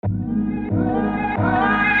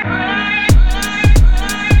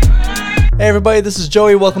everybody, this is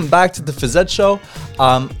Joey. Welcome back to the Phys Ed Show.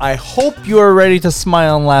 I hope you are ready to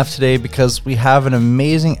smile and laugh today because we have an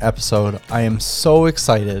amazing episode. I am so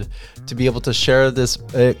excited to be able to share this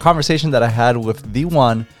conversation that I had with the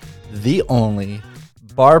one, the only,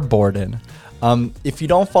 Barb Borden. If you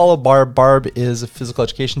don't follow Barb, Barb is a physical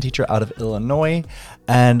education teacher out of Illinois,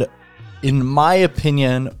 and in my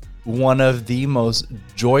opinion, one of the most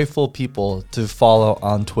joyful people to follow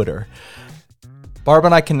on Twitter. Barb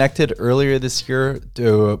and I connected earlier this year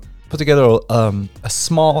to put together a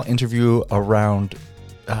small interview around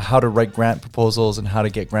how to write grant proposals and how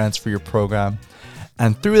to get grants for your program.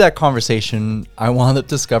 And through that conversation, I wound up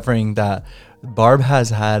discovering that Barb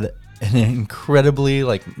has had an incredibly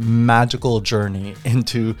magical journey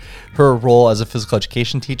into her role as a physical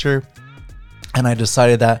education teacher. And I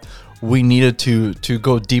decided that we needed to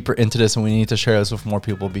go deeper into this, and we need to share this with more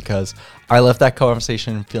people because I left that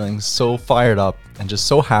conversation feeling so fired up and just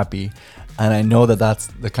so happy. And I know that that's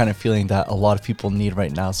the kind of feeling that a lot of people need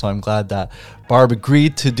right now. So I'm glad that Barb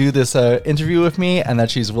agreed to do this interview with me and that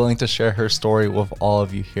she's willing to share her story with all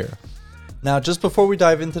of you here. Now, just before we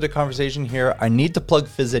dive into the conversation here, I need to plug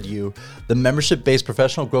Phys Ed, the membership-based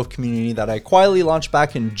professional growth community that I quietly launched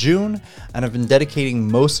back in June and have been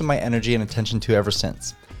dedicating most of my energy and attention to ever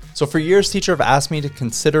since. So for years, teachers have asked me to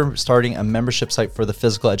consider starting a membership site for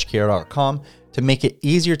thephysicaleducator.com to make it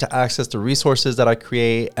easier to access the resources that I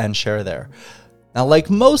create and share there. Now, like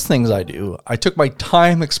most things I do, I took my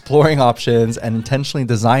time exploring options and intentionally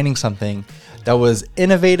designing something that was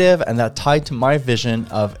innovative and that tied to my vision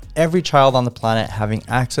of every child on the planet having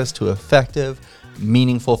access to effective,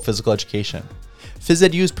 meaningful physical education. Phys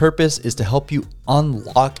Edu's purpose is to help you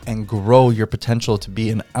unlock and grow your potential to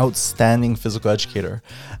be an outstanding physical educator.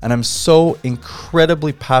 And I'm so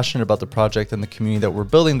incredibly passionate about the project and the community that we're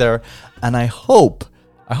building there. And I hope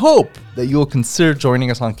that you will consider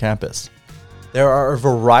joining us on campus. There are a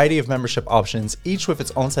variety of membership options, each with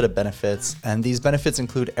its own set of benefits. And these benefits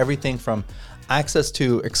include everything from access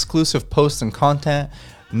to exclusive posts and content,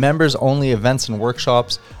 members-only events and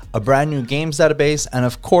workshops, a brand new games database, and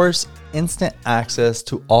of course, instant access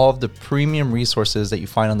to all of the premium resources that you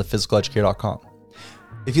find on thephysicaleducator.com.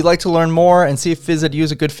 If you'd like to learn more and see if Phys Edu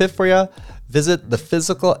is a good fit for you, visit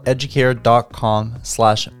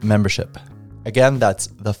thephysicaleducator.com/membership. Again, that's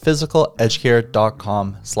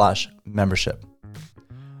thephysicaleducator.com/membership.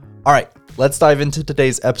 All right, let's dive into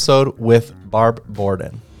today's episode with Barb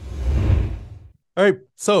Borden. All right,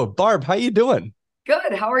 so Barb, how you doing?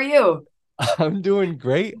 Good. How are you? I'm doing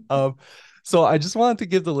great. So I just wanted to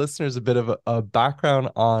give the listeners a bit of a background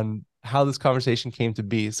on how this conversation came to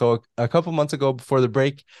be. So a couple months ago before the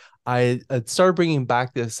break, I started bringing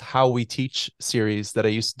back this How We Teach series that I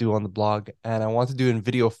used to do on the blog. And I want to do it in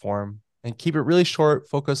video form and keep it really short,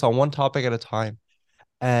 focus on one topic at a time.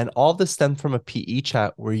 And all of this stemmed from a PE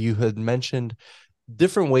chat where you had mentioned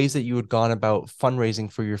different ways that you had gone about fundraising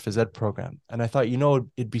for your phys ed program. And I thought,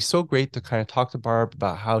 it'd be so great to kind of talk to Barb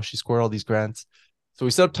about how she scored all these grants. So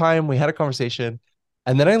we set up time, we had a conversation,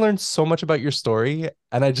 and then I learned so much about your story.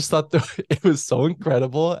 And I just thought that it was so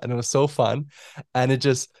incredible and it was so fun. And it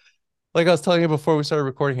just, like I was telling you before we started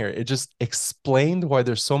recording here, it just explained why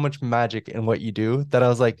there's so much magic in what you do that I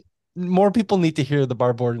was like, more people need to hear the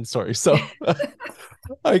Barb Borden story. So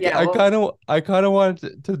I kind of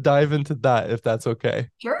wanted to dive into that, if that's okay.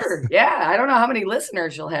 Sure. Yeah. I don't know how many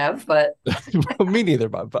listeners you'll have, but me neither,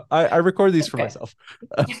 Bob. But I record these for myself.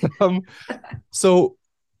 So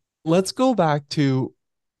let's go back to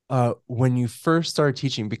when you first started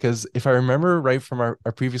teaching, because if I remember right from our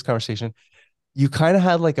previous conversation, you kind of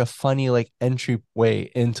had a funny entryway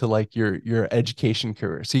into your education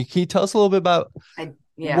career. So can you tell us a little bit about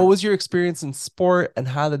what was your experience in sport and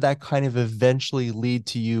how did that kind of eventually lead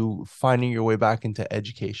to you finding your way back into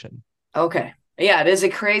education? Okay. Yeah, it is a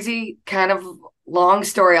crazy kind of long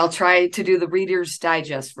story. I'll try to do the Reader's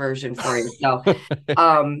Digest version for you. So,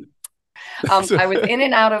 I was in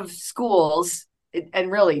and out of schools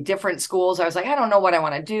and really different schools. I was like, I don't know what I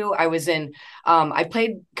want to do. I was in, I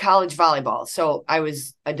played college volleyball. So I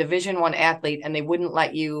was a Division I athlete and they wouldn't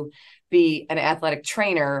let you be an athletic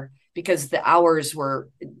trainer because the hours were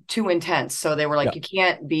too intense. So they were like, you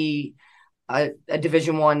can't be a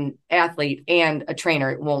Division I athlete and a trainer.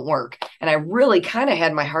 It won't work. And I really kind of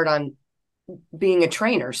had my heart on being a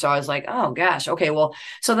trainer. So I was like, oh gosh, okay. Well,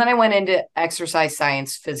 so then I went into exercise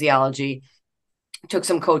science, physiology, took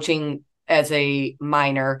some coaching as a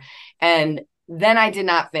minor, and then I did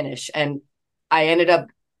not finish. And I ended up,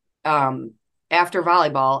 after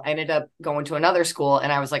volleyball, I ended up going to another school and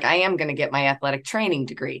I was like, I am going to get my athletic training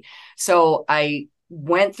degree. So I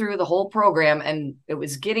went through the whole program, and it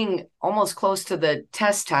was getting almost close to the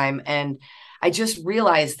test time. And I just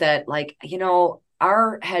realized that, like,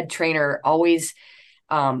 our head trainer always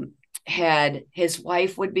had his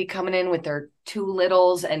wife would be coming in with their two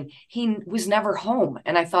littles, and he was never home.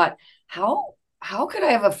 And I thought, how could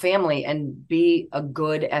I have a family and be a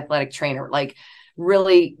good athletic trainer, like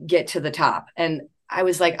really get to the top? And I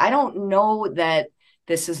was like, I don't know that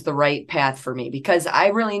this is the right path for me, because I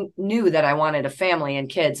really knew that I wanted a family and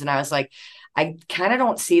kids. And I was like, I kind of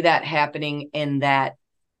don't see that happening in that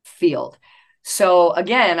field. So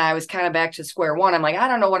again, I was kind of back to square one. I'm like, I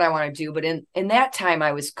don't know what I want to do. But in that time,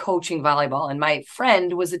 I was coaching volleyball, and my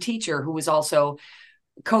friend was a teacher who was also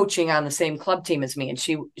coaching on the same club team as me. And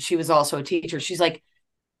she was also a teacher. She's like,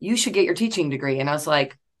 you should get your teaching degree. And I was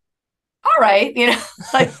like, all right,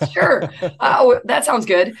 like, sure. That sounds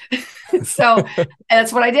good. So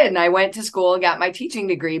that's what I did. And I went to school and got my teaching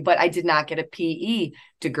degree, but I did not get a PE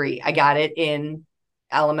degree. I got it in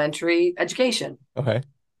elementary education. Okay.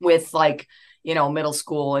 With, like, middle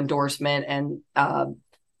school endorsement and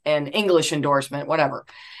English endorsement, whatever.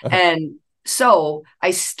 Okay. And so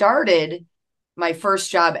I started my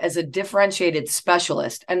first job as a differentiated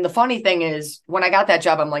specialist. And the funny thing is, when I got that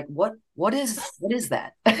job, I'm like, what is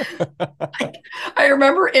that? I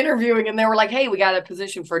remember interviewing, and they were like, hey, we got a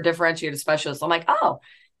position for a differentiated specialist. I'm like, oh,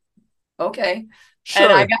 okay. Sure.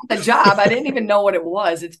 And I got the job. I didn't even know what it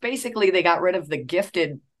was. It's basically, they got rid of the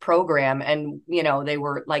gifted program, and they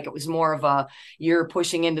were like, it was more of a, you're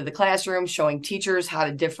pushing into the classroom, showing teachers how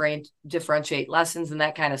to differentiate lessons and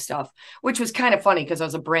that kind of stuff, which was kind of funny because I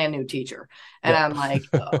was a brand new teacher. And I'm like,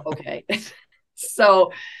 oh, okay.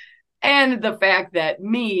 So, and the fact that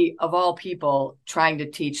me, of all people, trying to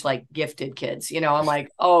teach like gifted kids, I'm like,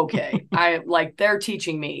 okay, they're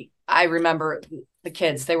teaching me. I remember the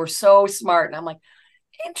kids, they were so smart. And I'm like,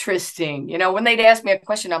 interesting. When they'd ask me a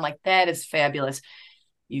question, I'm like, that is fabulous.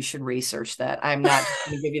 You should research that. I'm not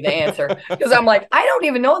going to give you the answer, because I'm like, I don't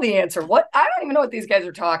even know the answer. I don't even know what these guys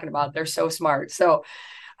are talking about. They're so smart. So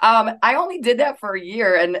I only did that for a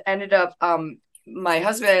year, and ended up, my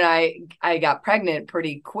husband and I got pregnant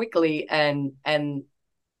pretty quickly. And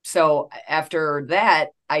so after that,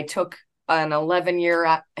 I took an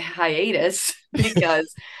 11-year hiatus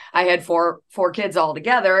because I had four kids all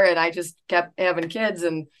together, and I just kept having kids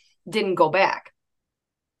and didn't go back.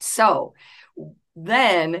 So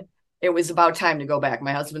then it was about time to go back.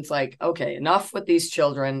 My husband's like, okay, enough with these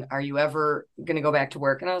children. Are you ever going to go back to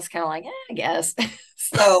work? And I was kind of like, I guess.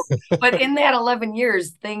 So, but in that 11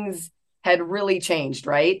 years, things had really changed,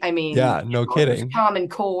 right? I mean, yeah, no kidding. Common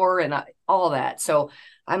Core and all that. So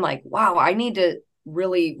I'm like, wow, I need to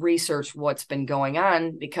really research what's been going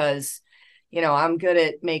on, because, I'm good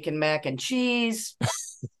at making mac and cheese.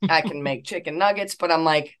 I can make chicken nuggets, but I'm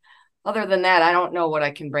like, other than that, I don't know what I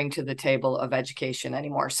can bring to the table of education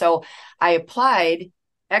anymore. So I applied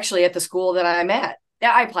actually at the school that I'm at.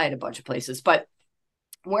 Yeah, I applied a bunch of places, but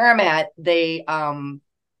where I'm at, they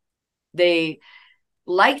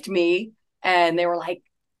liked me, and they were like,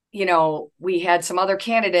 we had some other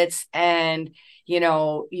candidates, and,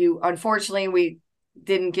 unfortunately, we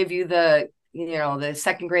didn't give you the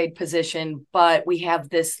second grade position, but we have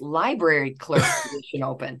this library clerk position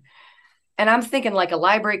open. And I'm thinking, like, a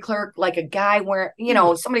library clerk, like a guy wearing,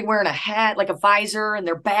 somebody wearing a hat, like a visor, and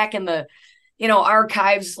they're back in the,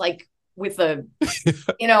 archives, like with a,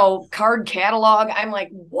 card catalog. I'm like,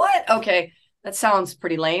 what? Okay, that sounds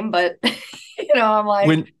pretty lame, but, I'm like.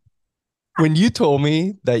 When you told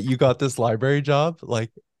me that you got this library job, like,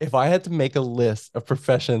 if I had to make a list of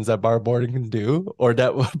professions that Barb Borden can do, or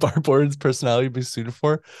that Barb Borden's personality would be suited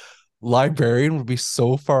for, librarian would be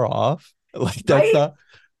so far off. Like, that's right? Not.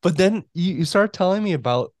 But then you start telling me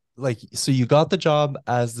about, like, so you got the job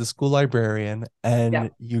as the school librarian, and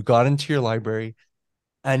you got into your library,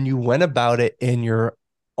 and you went about it in your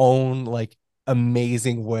own, like,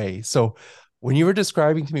 amazing way. So when you were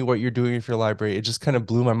describing to me what you're doing with your library, it just kind of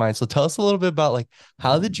blew my mind. So tell us a little bit about, like,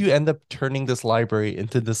 how did you end up turning this library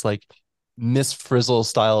into this, like, Miss Frizzle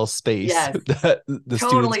style space that the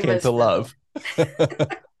totally students came to love?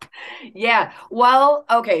 Yeah. Well,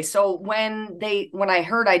 okay. So when I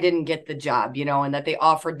heard I didn't get the job, and that they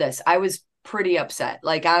offered this, I was pretty upset.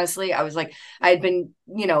 Like, honestly, I was like, I had been,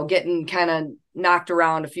 getting kind of knocked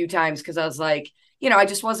around a few times, because I was like, I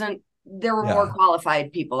just wasn't, there were more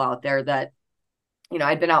qualified people out there that,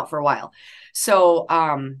 I'd been out for a while. So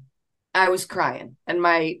I was crying. And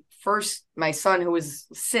my son, who was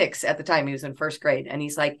 6 at the time, he was in first grade. And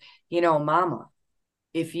he's like, Mama,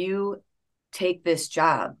 if you take this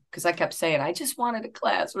job, because I kept saying, I just wanted a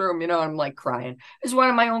classroom, I'm like crying. I just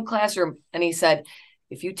wanted my own classroom. And he said,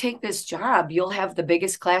 if you take this job, you'll have the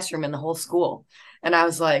biggest classroom in the whole school. And I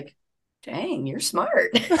was like, dang, you're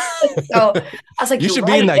smart. So I was like, You you're should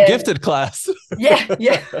be in right. that And gifted class. yeah,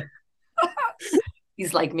 yeah.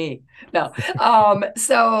 He's like me. No.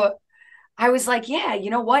 So I was like, yeah, you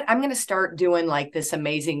know what? I'm going to start doing like this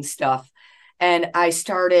amazing stuff. And I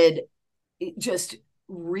started just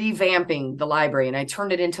revamping the library, and I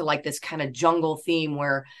turned it into like this kind of jungle theme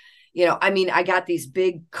where, I mean, I got these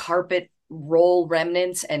big carpet roll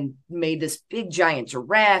remnants and made this big giant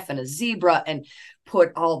giraffe and a zebra and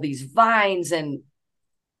put all these vines and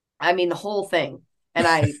I mean the whole thing. And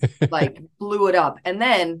I like blew it up. And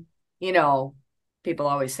then, you know, people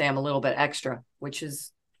always say I'm a little bit extra, which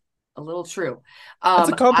is a little true. That's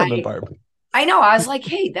a Um, compliment, I Barb. I know. I was like,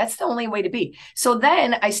 hey, that's the only way to be. So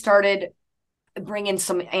then I started bringing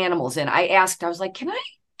some animals in. I was like, can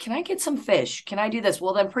I get some fish? Can I do this?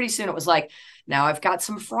 Well, then pretty soon it was like, now I've got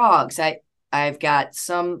some frogs. I've got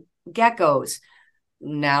some geckos.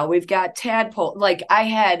 Now we've got tadpole. Like I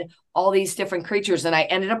had all these different creatures, and I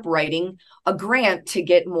ended up writing a grant to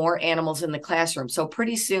get more animals in the classroom. So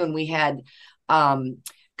pretty soon we had um,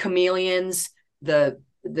 chameleons, the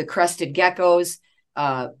crested geckos,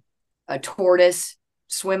 uh, a tortoise,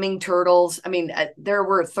 swimming turtles. I mean, there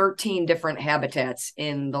were 13 different habitats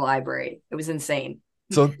in the library. It was insane.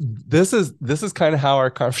 So this is kind of how our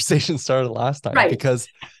conversation started last time, Right, because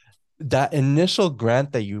that initial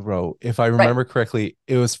grant that you wrote, if I right. remember correctly,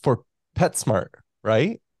 it was for PetSmart,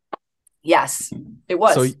 right? Yes, it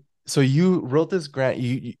So was. so you wrote this grant.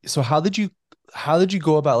 So how did you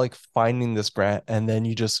go about like finding this grant, and then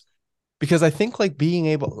you just, because I think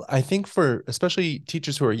for especially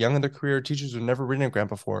teachers who are young in their career, teachers who've never written a grant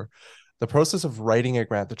before, the process of writing a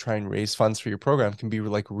grant to try and raise funds for your program can be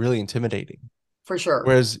like really intimidating. For sure.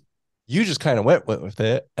 Whereas you just kind of went with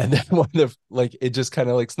it, and then when the like it just kind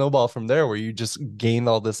of like snowballed from there, where you just gained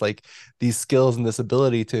all this like these skills and this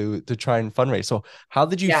ability to try and fundraise. So how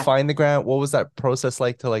did you Yeah. find the grant? What was that process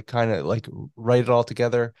like to like kind of like write it all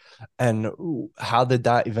together, and how did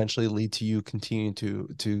that eventually lead to you continuing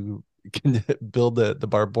to build the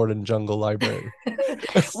Barb Borden Jungle Library?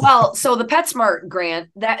 Well, so the PetSmart grant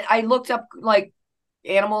that I looked up like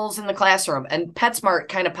animals in the classroom, and PetSmart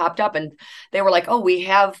kind of popped up, and they were like, "Oh, we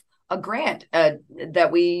have a grant that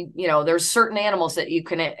there's certain animals that you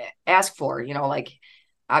can ask for. Like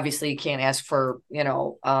obviously you can't ask for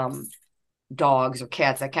dogs or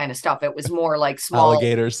cats, that kind of stuff. It was more like small.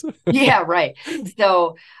 Alligators. Yeah, right.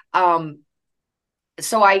 So um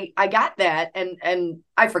so I got that, and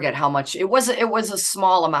I forget how much it was a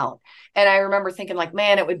small amount. And I remember thinking like,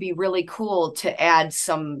 man, it would be really cool to add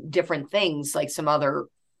some different things, like some other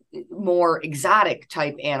more exotic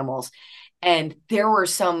type animals. And there were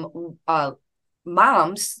some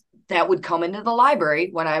moms that would come into the library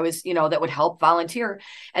when I was, that would help volunteer.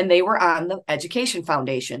 And they were on the Education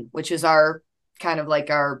Foundation, which is our kind of like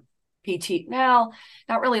our PT now,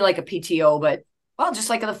 not really like a PTO, but well, just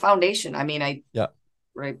like the foundation. I mean, Yeah.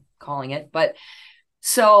 right calling it. But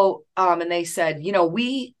so and they said,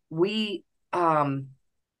 we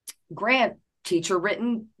grant teacher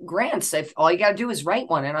written grants. If all you got to do is write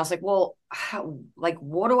one. And I was like, well, like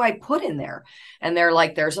what do I put in there? And they're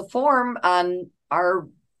like, there's a form on our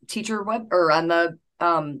teacher web or on the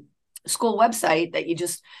school website that you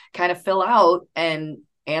just kind of fill out and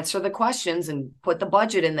answer the questions and put the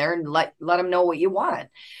budget in there and let them know what you want.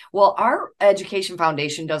 Well, our education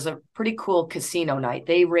foundation does a pretty cool casino night.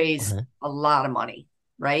 They raise Okay. a lot of money,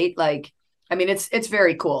 right? Like, I mean, it's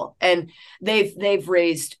very cool. And they've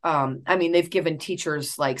raised I mean, they've given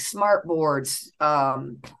teachers like smart boards,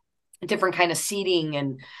 different kind of seating,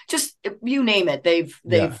 and just you name it. They've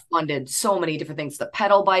Yeah. funded so many different things. The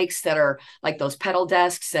pedal bikes that are like those pedal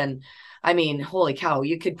desks. And I mean, holy cow,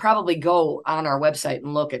 you could probably go on our website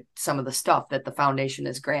and look at some of the stuff that the foundation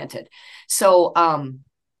has granted. So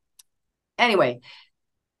anyway,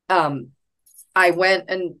 um I went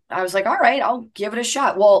and I was like, all right, I'll give it a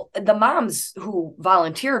shot. Well, the moms who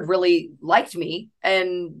volunteered really liked me,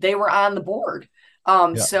 and they were on the board.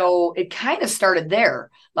 Yeah. So it kind of started there,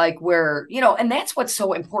 like where, and that's what's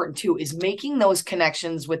so important too, is making those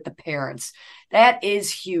connections with the parents. That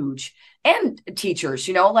is huge. And teachers,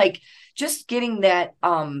 like just getting that,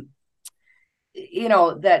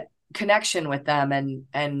 that connection with them.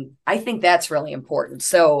 And I think that's really important.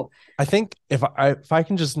 So I think if I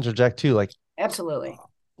can just interject too, absolutely.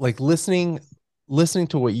 like listening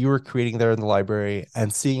to what you were creating there in the library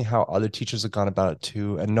and seeing how other teachers have gone about it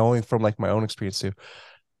too, and knowing from like my own experience too,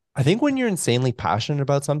 I think when you're insanely passionate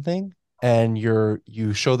about something and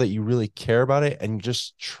you show that you really care about it, and you're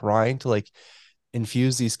just trying to like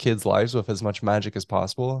infuse these kids' lives with as much magic as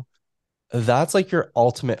possible, that's like your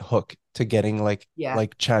ultimate hook to getting Yeah,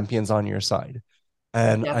 like champions on your side.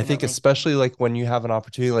 And I think definitely. especially like when you have an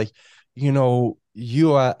opportunity, like, you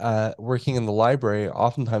working in the library,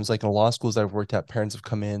 oftentimes like in law schools I've worked at, parents have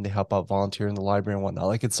come in, they help out volunteer in the library and whatnot.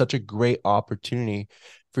 Like it's such a great opportunity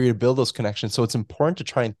for you to build those connections. So it's important to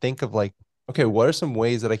try and think of like, okay, what are some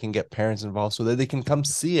ways that I can get parents involved so that they can come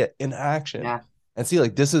see it in action Yeah. and see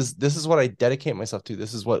like this is what I dedicate myself to.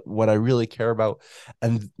 This is what I really care about.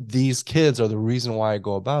 And these kids are the reason why I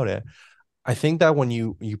go about it. I think that when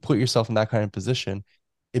you put yourself in that kind of position,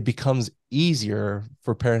 it becomes easier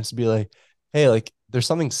for parents to be like, hey, like there's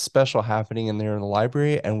something special happening in there in the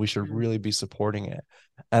library and we should Mhm. really be supporting it.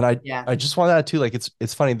 And I Yeah. I just want that too. Like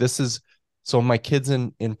it's funny. This is so my kids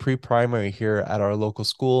in pre-primary here at our local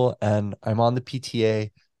school, and I'm on the PTA,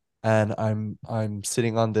 and I'm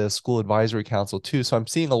sitting on the school advisory council too. So I'm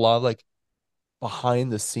seeing a lot of like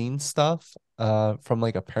behind the scenes stuff from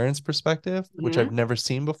like a parent's perspective, which I've Hmm. never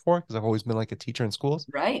seen before because I've always been like a teacher in schools.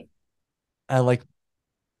 Right. And like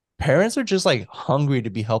parents are just like hungry to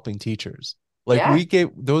be helping teachers. Like Yeah.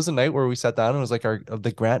 there was a night where we sat down and it was like our of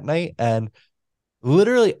the grant night, and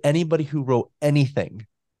literally anybody who wrote anything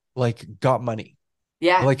like got money.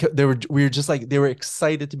 Yeah. Like we were just like they were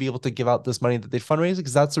excited to be able to give out this money that they fundraise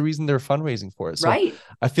because that's the reason they're fundraising for it. So Right.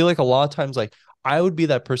 I feel like a lot of times like I would be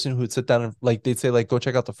that person who would sit down and like they'd say like go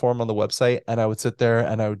check out the form on the website, and I would sit there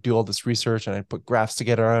and I would do all this research and I'd put graphs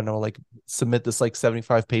together and I would like submit this like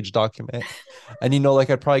 75-page document, and like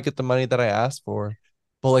I'd probably get the money that I asked for.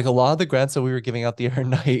 But like a lot of the grants that we were giving out the other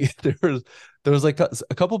night, there was like a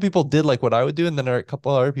couple people did like what I would do, and then a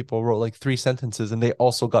couple other people wrote like 3 sentences and they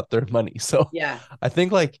also got their money. So Yeah. I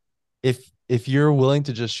think like if you're willing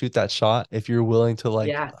to just shoot that shot, if you're willing to like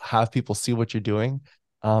Yeah. have people see what you're doing,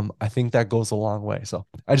 I think that goes a long way. So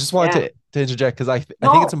I just wanted Yeah. to interject because I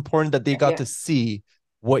think it's No. important that they got Yeah. to see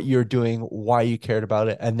what you're doing, why you cared about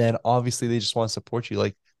it, and then obviously they just want to support you.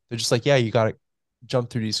 Like they're just like, yeah, you got to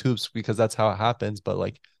jump through these hoops because that's how it happens, but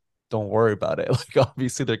like don't worry about it. Like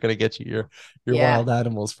obviously they're gonna get you your Yeah. wild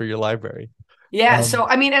animals for your library. Yeah. Um, So,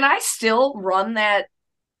 I mean, and I still run that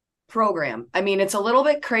program. I mean, it's a little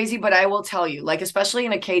bit crazy, but I will tell you, like, especially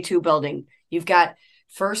in a K2 building, you've got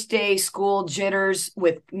first day school jitters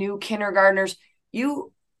with new kindergartners.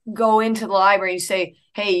 You go into the library and say,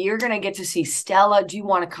 hey, you're going to get to see Stella. Do you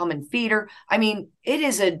want to come and feed her? I mean, it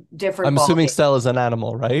is a different I'm ball assuming game. Stella's an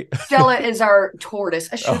animal, right? Stella is our tortoise.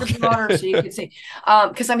 I should have brought her so you Okay. could see,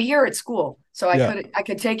 because I'm here at school, so I Yeah.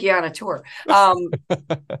 could take you on a tour.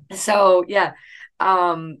 So yeah,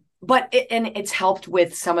 but and it's helped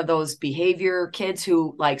with some of those behavior kids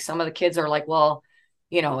who like some of the kids are like, well,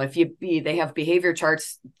 if they have behavior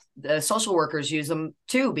charts, the social workers use them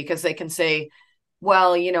too because they can say,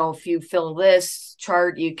 well, if you fill this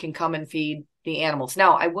chart, you can come and feed the animals.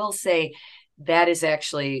 Now, I will say that is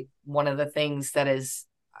actually one of the things that is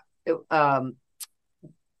um,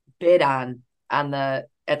 bid on the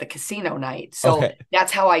at the casino night. So Okay.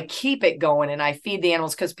 that's how I keep it going, and I feed the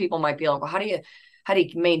animals because people might be like, well, how do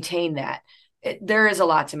you maintain that? There is a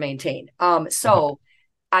lot to maintain. Uh-huh. So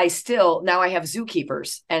I still now I have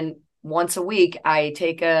zookeepers, and once a week I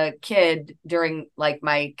take a kid during like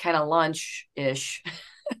my kind of lunch ish,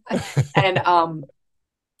 and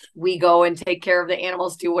we go and take care of the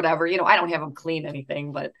animals, do whatever. I don't have them clean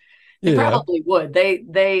anything, but they Yeah. probably would.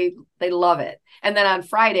 They love it. And then on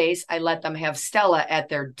Fridays, I let them have Stella at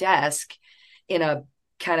their desk in a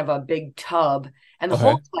kind of a big tub. And the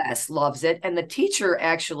whole Okay. class loves it. And the teacher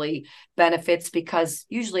actually benefits because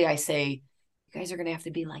usually I say, you guys are going to have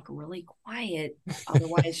to be like really quiet.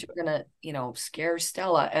 Otherwise, you're going to, scare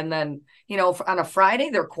Stella. And then, on a Friday,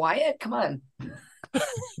 they're quiet. Come on.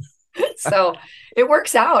 So it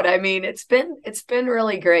works out. I mean, it's been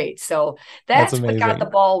really great. So That's that's what got the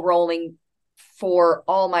amazing. ball rolling for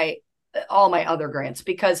all my other grants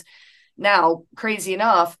because now, crazy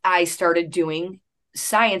enough, I started doing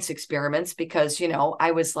science experiments because,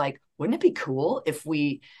 I was like, wouldn't it be cool if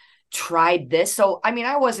we tried this? So, I mean,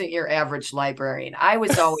 I wasn't your average librarian. I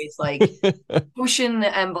was always like pushing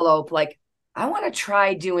the envelope, like, I want to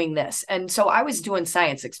try doing this. And so I was doing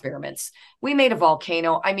science experiments. We made a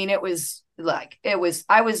volcano. I mean, I was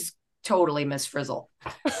totally Miss Frizzle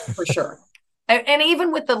for sure. And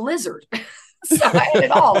even with the lizard. So I had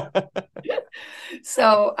it all.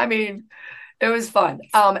 So, I mean, it was fun.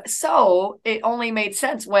 So it only made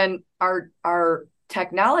sense when our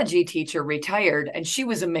technology teacher retired, and she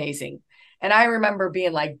was amazing. And I remember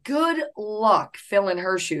being like, good luck filling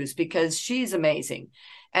her shoes because she's amazing.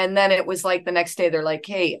 And then it was like the next day, they're like,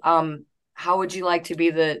 hey, how would you like to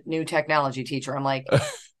be the new technology teacher? I'm like,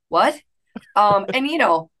 what? And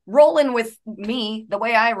rolling with me the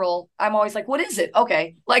way I roll, I'm always like, what is it?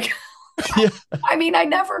 Okay. Like, Yeah. I mean, I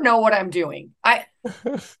never know what I'm doing.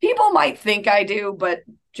 People might think I do, but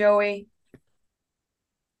Joey,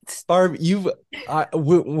 Barb,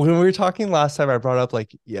 when we were talking last time, I brought up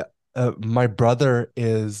like, yeah, my brother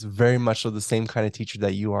is very much of the same kind of teacher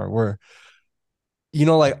that you are, where,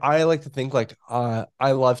 like I like to think like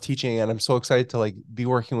I love teaching and I'm so excited to like be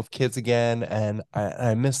working with kids again, and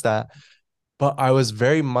I miss that. But I was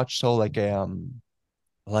very much so like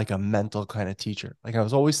a mental kind of teacher. Like I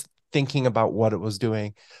was always thinking about what it was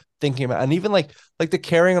doing, thinking about, and even like the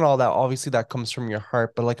caring and all that, obviously that comes from your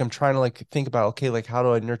heart, but like I'm trying to like think about, okay, like how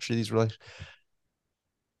do I nurture these relationships?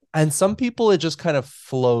 And some people it just kind of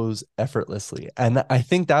flows effortlessly. And I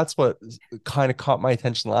think that's what kind of caught my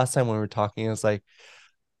attention last time when we were talking. Is like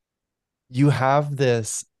you have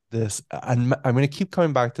this and I'm going to keep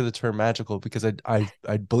coming back to the term magical because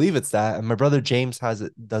I believe it's that. And my brother James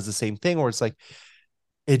does the same thing where it's like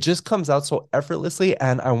it just comes out so effortlessly.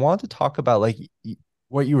 And I want to talk about like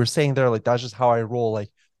what you were saying there, like that's just how I roll. Like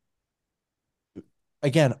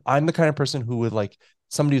again, I'm the kind of person who would like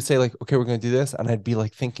somebody would say like, okay, we're gonna do this, and I'd be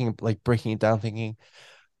like thinking, like breaking it down, thinking.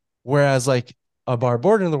 Whereas like a Barb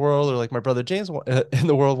Borden in the world, or like my brother James in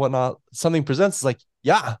the world, whatnot, something presents is like,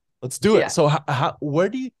 yeah, let's do it. yeah, So where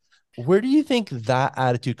do you think that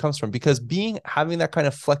attitude comes from? Because having that kind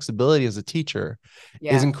of flexibility as a teacher is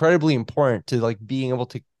yeah. incredibly important to like being able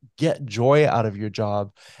to get joy out of your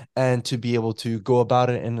job and to be able to go about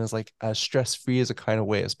it in as stress free as a kind of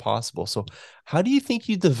way as possible. So how do you think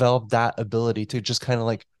you develop that ability to just kind of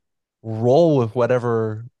like roll with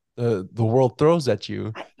whatever the world throws at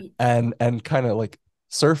you I, and kind of like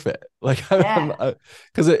surf it like yeah.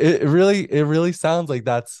 because it really sounds like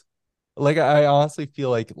that's like I honestly feel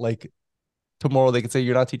like tomorrow they could say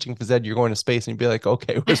you're not teaching phys ed, you're going to space, and you'd be like,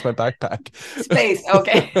 okay, where's my backpack? Space.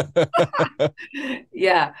 Okay.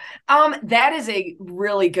 Yeah. That is a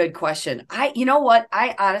really good question. You know what?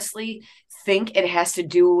 I honestly think it has to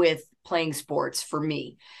do with playing sports for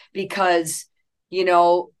me because, you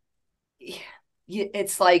know,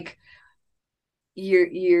 it's like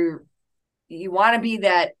you're you want to be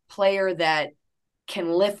that player that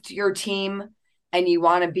can lift your team and you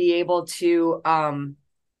want to be able to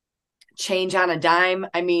change on a dime.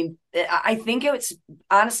 I mean, I think it's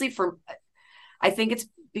honestly I think it's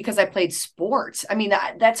because I played sports. I mean,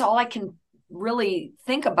 that's all I can really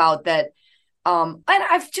think about that. And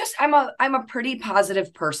I'm a pretty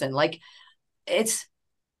positive person. Like it's,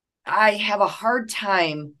 I have a hard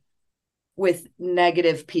time with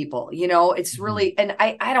negative people, it's Mhm. really, and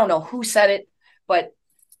I don't know who said it, but,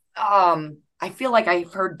 I feel like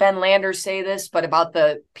I've heard Ben Landers say this, but about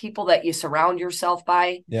the people that you surround yourself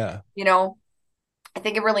by, Yeah. you know, I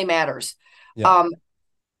think it really matters. Yeah. Um,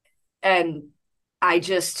 and I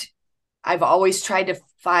just, I've always tried to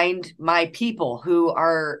find my people who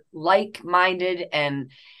are like-minded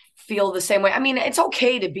and feel the same way. I mean, it's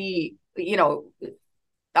okay to be, you don't,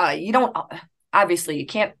 obviously you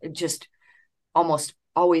can't just almost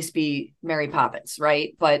always be Mary Poppins,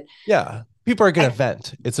 right? But Yeah, people are gonna I,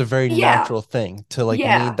 vent. It's a very yeah, natural thing to like need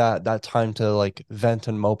yeah, that time to like vent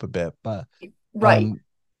and mope a bit, but right. um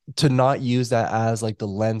to not use that as like the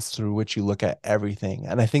lens through which you look at everything.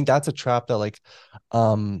 And I think that's a trap that like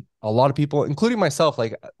a lot of people, including myself,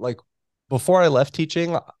 like before I left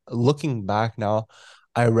teaching, looking back now,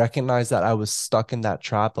 I recognize that I was stuck in that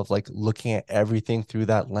trap of like looking at everything through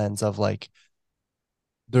that lens of like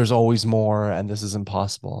there's always more and this is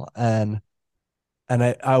impossible. And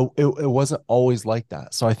it wasn't always like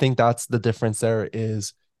that. So I think that's the difference there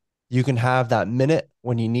is you can have that minute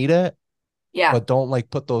when you need it, Yeah, but don't like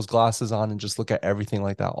put those glasses on and just look at everything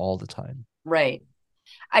like that all the time. right.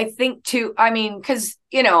 I think too, I mean, because,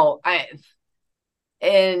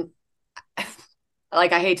 and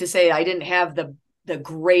like I hate to say, I didn't have the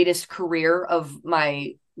greatest career of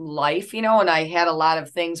my life, and I had a lot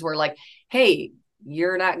of things where like, hey,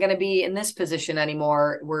 you're not going to be in this position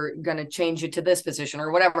anymore. We're going to change you to this position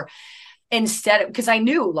or whatever. Instead, because I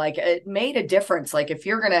knew like it made a difference. Like if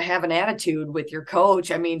you're going to have an attitude with your coach,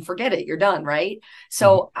 I mean, forget it, you're done, right? Mhm.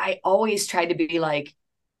 So I always tried to be like,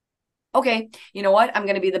 okay, you know what? I'm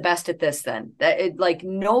going to be the best at this then. That it, like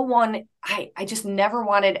no one, I just never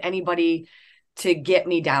wanted anybody to get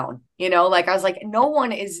me down. Like I was like, no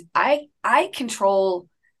one is, I control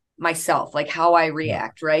myself, like how I Yeah.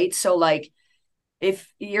 react, right? So like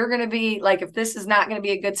if you're going to be like, if this is not going to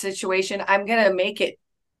be a good situation, I'm going to make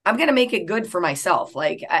it good for myself.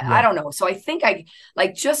 Like, I Yeah. don't know. So I think I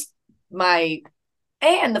like just my,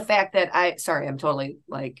 and the fact that sorry, I'm totally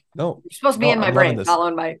like, No, you're supposed to be no, in my I'm loving brain, this.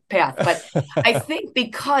 following my path. But I think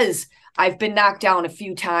because I've been knocked down a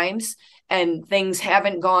few times and things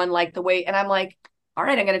haven't gone like the way, and I'm like, all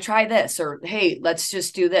right, I'm going to try this, or hey, let's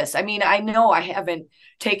just do this. I mean, I know I haven't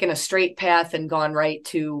taken a straight path and gone right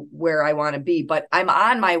to where I want to be, but I'm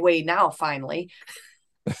on my way now, finally.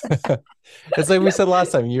 It's like we said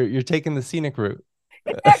last time, you're taking the scenic route.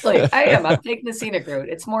 Exactly. I am. I'm taking the scenic route.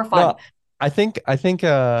 It's more fun. No, I think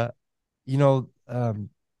you know,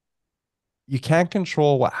 you can't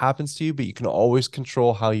control what happens to you, but you can always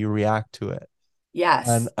control how you react to it. And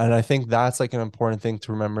Yes. and I think that's like an important thing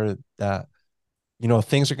to remember, that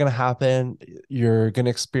things are going to happen. You're going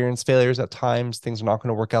to experience failures at times. Things are not going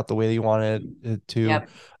to work out the way that you wanted it to. Yep.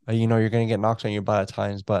 You're going to get knocked on your butt at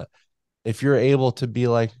times. But if you're able to be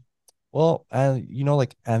like, well, and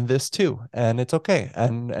like, and this too, and it's okay,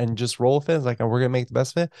 and just roll with it, it's like, and we're going to make the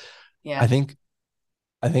best of it. I Yeah. think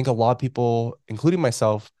I think a lot of people, including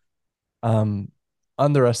myself, um,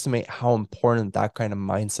 underestimate how important that kind of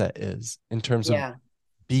mindset is in terms of Yeah.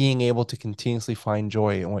 being able to continuously find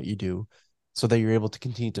joy in what you do, so that you're able to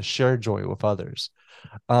continue to share joy with others.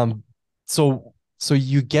 Um, so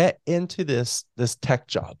you get into this tech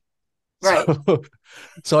job. Right. So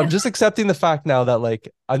so I'm just accepting the fact now that,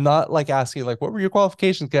 like, I'm not like asking like what were your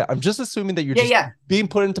qualifications. I'm just assuming that you're Yeah. just Yeah. being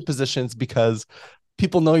put into positions because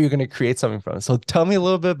people know you're going to create something from it. So tell me a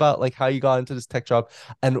little bit about like how you got into this tech job,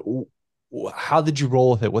 and how did you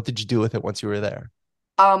roll with it? What did you do with it once you were there?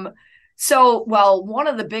 Um, so, well, one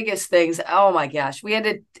of the biggest things, oh my gosh,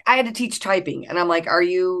 I had to teach typing. And I'm like, are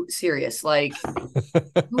you serious? Like,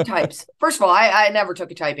 who types? First of all, I never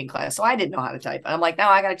took a typing class, so I didn't know how to type. And I'm like,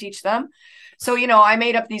 now I got to teach them. So, I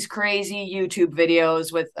made up these crazy YouTube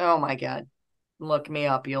videos with, oh my God, look me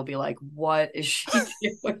up. You'll be like, what is she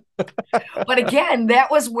doing? But again,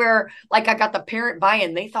 that was where, like, I got the parent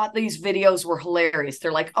buy-in. They thought these videos were hilarious.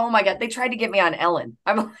 They're like, oh my God, they tried to get me on Ellen.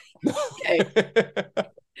 I'm like, okay,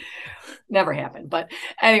 never happened. But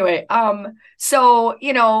anyway, so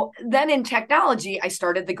then in technology, I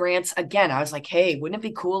started the grants again. I was like, hey, wouldn't it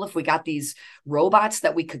be cool if we got these robots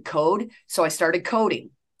that we could code? So I started coding,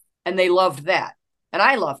 and they loved that. And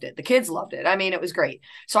I loved it. The kids loved it. I mean, it was great.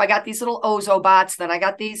 So I got these little Ozo bots. Then I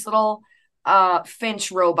got these little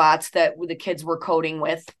Finch robots that the kids were coding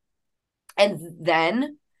with. And then,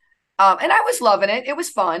 and I was loving it. It was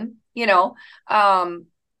fun.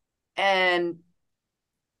 And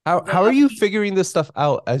How are you figuring this stuff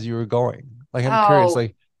out as you were going? Like, I'm curious, oh,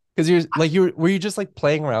 like, because were you just like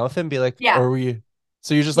playing around with it and be like, yeah, or were you,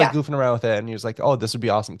 so you're just like yeah. goofing around with it and you're just like, oh, this would be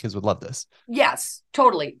awesome. Kids would love this. Yes,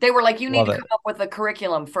 totally. They were like, you need Love to it. come up with a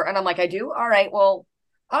curriculum for, and I'm like, I do. All right. Well,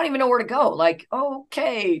 I don't even know where to go. Like,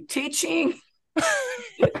 okay, teaching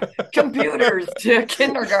computers to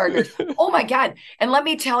kindergartners. Oh my God. And let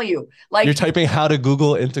me tell you, You're like, typing how to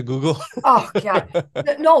Google into Google. oh God.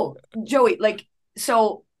 No, Joey, like,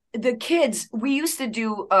 so the kids, we used to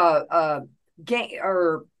do game,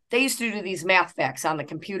 or they used to do these math facts on the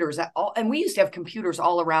computers and we used to have computers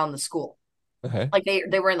all around the school. Okay. Like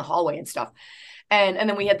they were in the hallway and stuff. And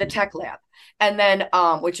then we had the tech lab, and then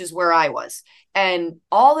which is where I was. And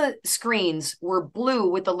all the screens were blue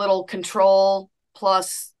with the little control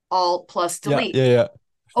plus alt plus Yeah, delete. yeah, yeah.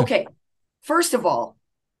 Okay. First of all,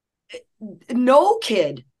 no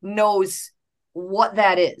kid knows what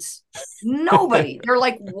that is. Nobody. They're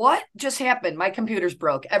like, what just happened? My computer's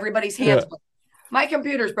broke. Everybody's hands Yeah. broke. My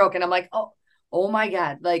computer's broken. I'm like, oh my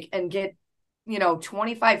God. Like, and get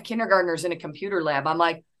 25 kindergartners in a computer lab. I'm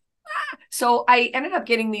like, so I ended up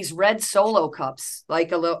getting these red Solo cups,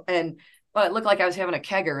 like a little, and well, it looked like I was having a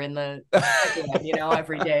kegger in the lab,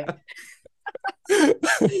 every day.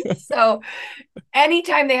 So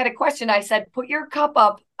anytime they had a question, I said, put your cup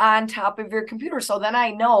up on top of your computer. So then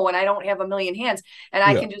I know when I don't have a million hands and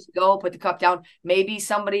I Yeah. can just go put the cup down. Maybe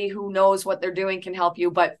somebody who knows what they're doing can help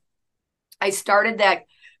you. But I started that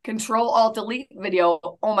Control Alt Delete video.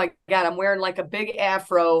 Oh my God, I'm wearing like a big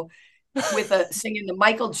afro with singing the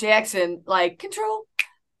Michael Jackson, like Control.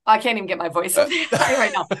 I can't even get my voice up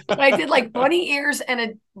right now. But I did like bunny ears and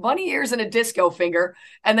a disco finger,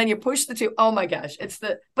 and then you push the two. Oh my gosh,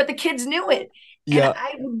 but the kids knew it. And Yeah.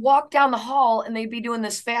 I would walk down the hall and they'd be doing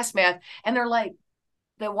this fast math, and they're like,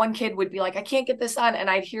 the one kid would be like, I can't get this on. And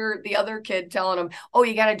I'd hear the other kid telling him, oh,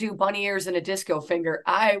 you got to do bunny ears and a disco finger.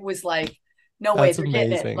 I was like, no way, That's they're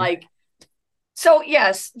getting it. amazing. Like, so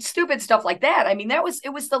yes, stupid stuff like that. I mean, it was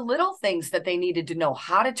the little things that they needed to know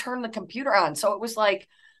how to turn the computer on. So it was like,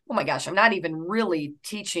 oh my gosh, I'm not even really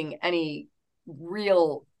teaching any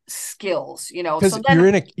real skills. So Because then,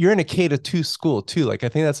 you're in a K to 2 school too. Like, I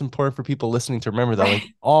think that's important for people listening to remember that, like,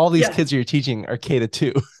 all these yeah, kids you're teaching are K to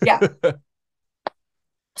 2. yeah.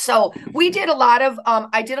 So we did a lot of,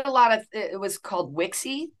 I did a lot of, it was called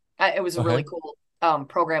Wixie. It was a really Okay. cool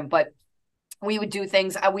program, but we would do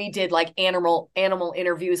things. We did like animal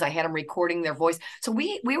interviews. I had them recording their voice. So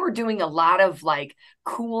we were doing a lot of like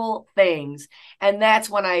cool things. And that's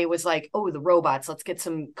when I was like, oh, the robots, let's get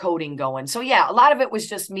some coding going. So yeah, a lot of it was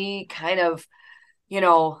just me kind of,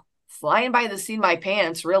 flying by the seat of my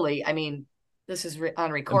pants, really. I mean, this is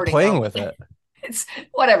on And recording playing now. with it. It's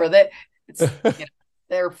whatever that it's,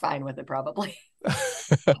 they're fine with it probably.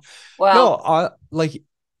 No, Well, like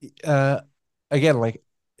uh again, like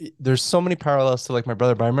there's so many parallels to like my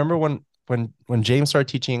brother, but I remember when James started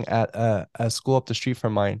teaching at a school up the street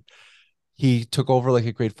from mine, he took over like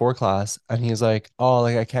a grade 4 class and he's like, oh,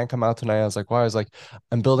 like I can't come out tonight. I was like, why? I was like,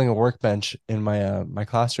 I'm building a workbench in my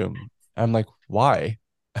classroom. I'm like, why?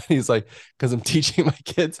 And he's like, because I'm teaching my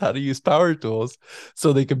kids how to use power tools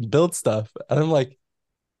so they can build stuff. And I'm like,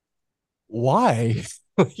 why?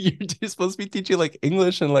 You're supposed to be teaching like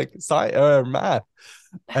English and like science or math.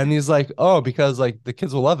 And he's like, oh, because like the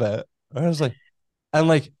kids will love it. And I was like, and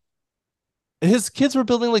like his kids were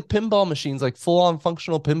building like pinball machines, like full on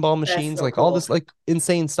functional pinball that's machines, so like all cool. this like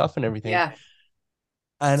insane stuff and everything. Yeah,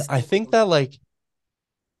 And I so think cool. that like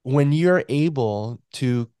when you're able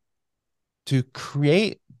to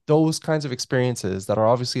create those kinds of experiences that are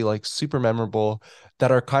obviously like super memorable,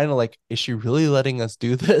 that are kind of like, is she really letting us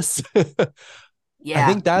do this? I Yeah,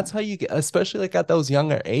 think that's how you get, especially like at those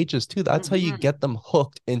younger ages too. That's how you hmm get them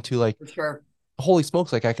hooked into like, for sure. holy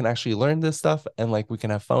smokes, like I can actually learn this stuff and like we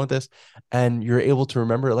can have fun with this. And you're able to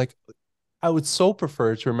remember, like, I would so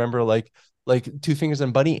prefer to remember like two fingers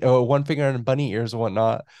and bunny or one finger and bunny ears and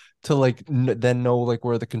whatnot to like then know like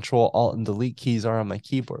where the control alt and delete keys are on my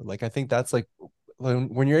keyboard. Like I think that's like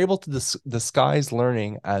when you're able to disguise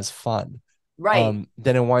learning as fun, Right,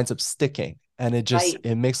 then it winds up sticking and it just right.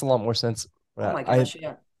 it makes a lot more sense. Oh my I gosh,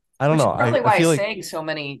 yeah. I don't Which is know. probably I why I feel like sang so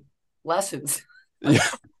many lessons. yeah.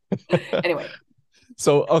 Anyway,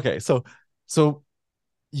 So okay, so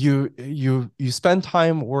you spend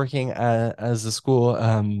time working as a school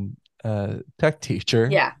tech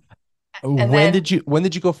teacher. yeah. And then When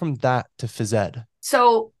did you go from that to phys ed?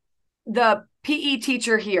 so the PE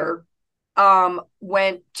teacher here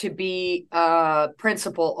went to be a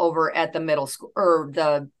principal over at the middle school or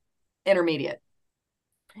the intermediate.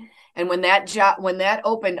 And when that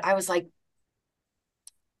opened, I was like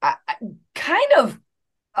I kind of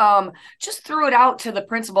just threw it out to the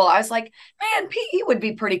principal. I was like, man, PE would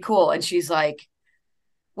be pretty cool. And she's like,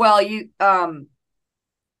 well,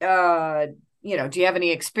 uh do you have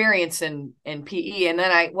any experience in PE? And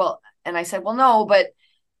then I said, well, no, but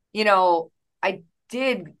you know, I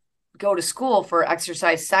did go to school for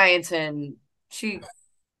exercise science and she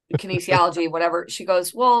kinesiology, whatever. She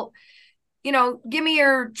goes, well, give me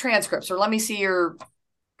your transcripts or let me see your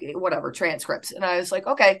whatever transcripts. And I was like,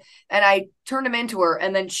 okay. And I turned them into her.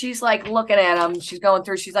 And then she's like looking at them. She's going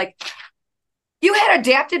through. She's like, you had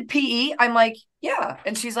adapted PE? I'm like, yeah.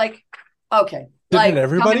 And she's like, okay, Didn't like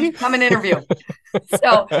everybody? come and interview.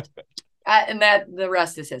 So, and that the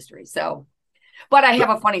rest is history. So, but I have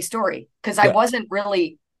a funny story because Yeah.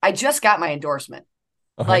 I just got my endorsement,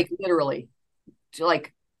 Uh-huh. like literally,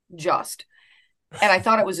 like just. And I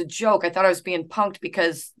thought it was a joke. I thought I was being punked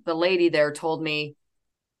because the lady there told me,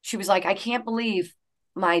 she was like, I can't believe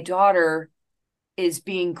my daughter is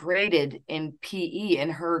being graded in PE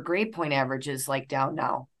and her grade point average is like down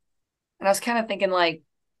now. And I was kind of thinking, like,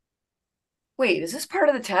 wait, is this part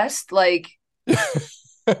of the test? Like,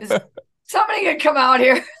 is somebody gonna come out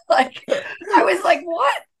here? Like, I was like,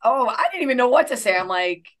 what? Oh, I didn't even know what to say. I'm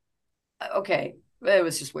like, okay, it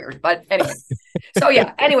was just weird. But anyway, so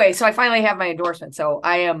yeah, anyway, so I finally have my endorsement. So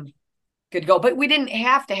I am good to go. But we didn't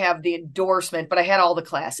have to have the endorsement, but I had all the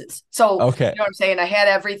classes. So Okay. you know what I'm saying? I had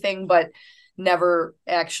everything, but never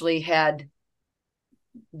actually had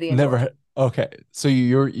the endorsement. Never. Okay. So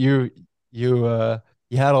you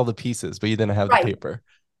had all the pieces, but you didn't have the Right. paper.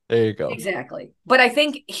 There you go. Exactly. But I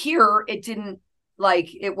think here it didn't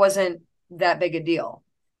it wasn't that big a deal,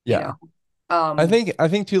 you Yeah. know. Um, I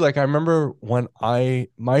think too, like I remember when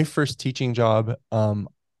my first teaching job,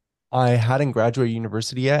 I hadn't graduated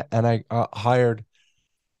university yet, and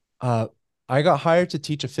uh I got hired to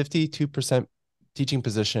teach a 52% teaching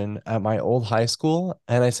position at my old high school.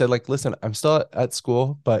 And I said, like, listen, I'm still at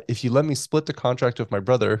school, but if you let me split the contract with my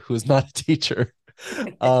brother, who is not a teacher,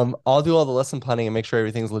 I'll do all the lesson planning and make sure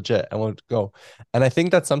everything's legit and we'll go. And I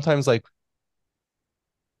think that sometimes like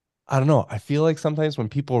I don't know. I feel like sometimes when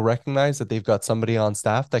people recognize that they've got somebody on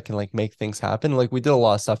staff that can like make things happen, like we did a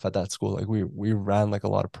lot of stuff at that school. Like we ran like a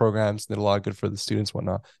lot of programs, did a lot of good for the students,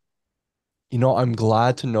 whatnot. I'm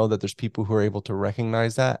glad to know that there's people who are able to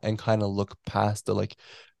recognize that and kind of look past the like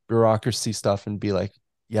bureaucracy stuff and be like,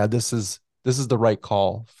 yeah, this is the right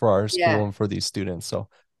call for our school Yeah. and for these students. So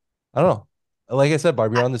I don't know. Like I said,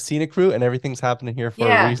 Barb, you're on the scenic route and everything's happening here for a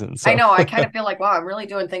Yeah, reason. I So know. I kind of feel like, wow, I'm really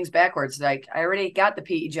doing things backwards. Like I already got the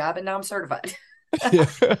PE job and now I'm certified. yeah.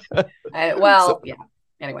 So Yeah.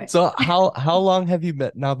 Anyway, so how long have you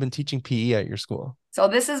been teaching PE at your school? so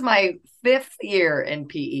this is my 5th year in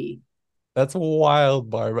PE. That's wild,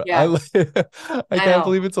 Barb. Yeah, I I can't know.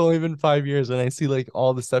 believe it's only been 5 years and I see like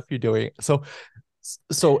all the stuff you're doing.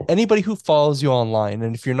 So anybody who follows you online,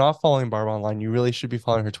 and if you're not following Barb online, you really should be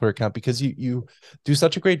following her Twitter account because you do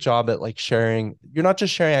such a great job at like sharing. You're not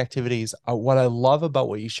just sharing activities. What I love about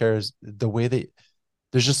what you share is the way that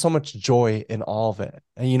there's just so much joy in all of it.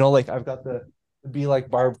 And like I've got the be like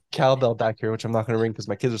Barb cowbell back here, which I'm not going to ring because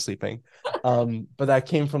my kids are sleeping. But that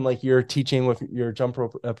came from like your teaching with your jump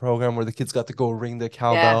rope program where the kids got to go ring the Yeah,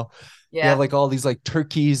 cowbell. You have yeah, like all these like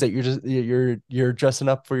turkeys that you're dressing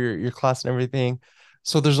up for your class and everything.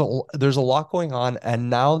 So there's a lot going on. And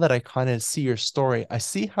now that I kind of see your story, I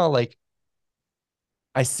see how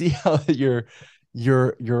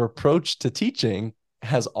your approach to teaching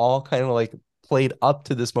has all kind of like played up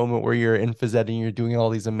to this moment where you're in phys ed and you're doing all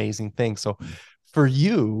these amazing things. So for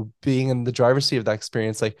you being in the driver's seat of that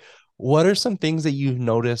experience, like what are some things that you've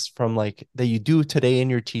noticed from like that you do today in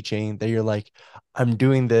your teaching that you're like, I'm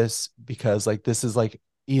doing this because like this is like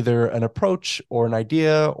either an approach or an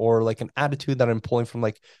idea or like an attitude that I'm pulling from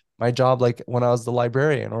like my job, like when I was the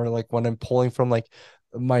librarian, or like when I'm pulling from like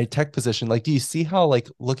my tech position. Like, do you see how like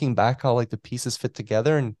looking back how like the pieces fit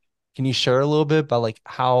together? And can you share a little bit about like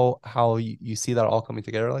how you see that all coming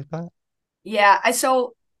together like that? yeah.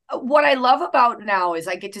 So what I love about now is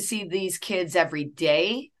I get to see these kids every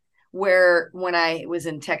day. Where when I was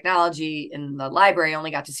in technology in the library, I only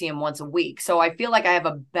got to see them once a week. So I feel like I have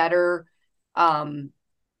a better, um,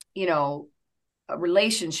 you know, a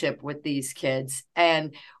relationship with these kids.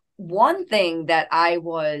 And one thing that I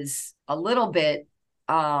was a little bit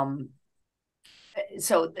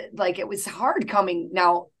so like it was hard coming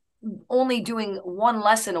now only doing one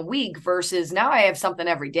lesson a week versus now I have something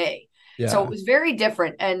every day. So it Yeah. was very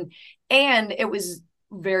different and it was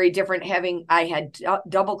very different having I had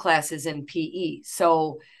double classes in PE.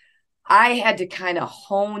 So I had to kind of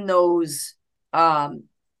hone those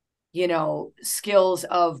skills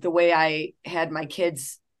of the way I had my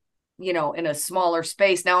kids in a smaller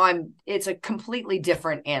space. Now it's a completely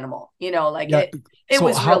different animal, like Yeah. it So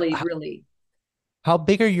was really, really. how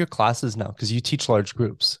big are your classes now? Because you teach large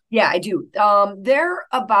groups. Yeah, I do. They're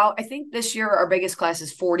about, I think this year our biggest class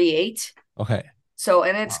is 48. Okay. So,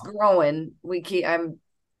 and it's Wow. growing. I'm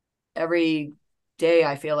every day,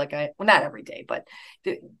 I feel like well, not every day, but,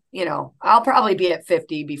 I'll probably be at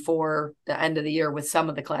 50 before the end of the year with some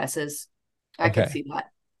of the classes. I could Okay. see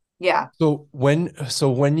that. Yeah. So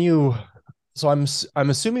I'm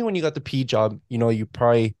assuming when you got the P job, you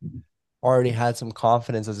probably already had some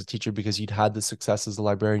confidence as a teacher because you'd had the success as a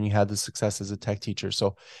librarian, you had the success as a tech teacher.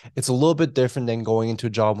 So it's a little bit different than going into a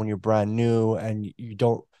job when you're brand new and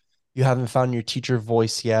you haven't found your teacher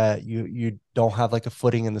voice yet. You don't have like a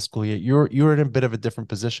footing in the school yet. You're in a bit of a different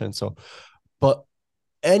position. So, but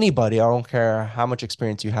anybody, I don't care how much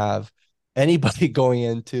experience you have, anybody going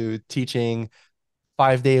into teaching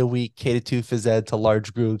 5 day a week K to 2 phys ed to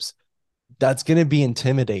large groups, that's going to be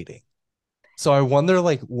intimidating. So I wonder,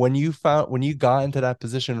 like, when you got into that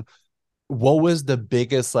position, what was the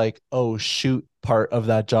biggest like, oh shoot part of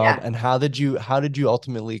that job, Yeah. and how did you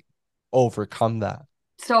ultimately overcome that?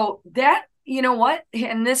 So that, you know what?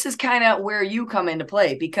 And this is kind of where you come into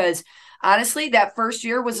play because honestly, that first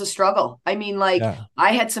year was a struggle. I mean, like Yeah.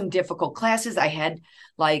 I had some difficult classes. I had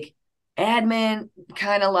like admin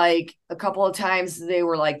kind of like a couple of times they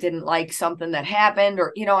were like didn't like something that happened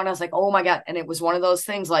or and I was like, "Oh my God." And it was one of those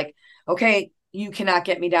things like, "Okay, you cannot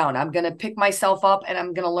get me down. I'm going to pick myself up and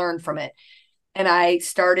I'm going to learn from it." And I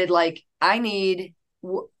started like, I need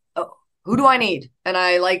who do I need? And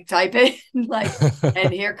I like type it like,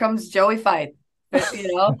 and here comes Joey Fife,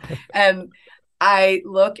 and I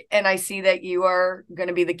look and I see that you are going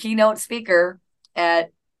to be the keynote speaker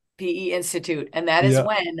at PE Institute. And that is Yeah.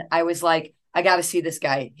 when I was like, I got to see this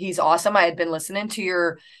guy. He's awesome. I had been listening to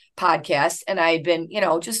your podcast and I had been,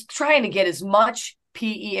 just trying to get as much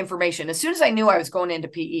PE information. As soon as I knew I was going into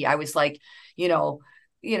PE, I was like, you know,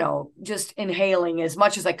 just inhaling as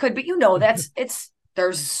much as I could. But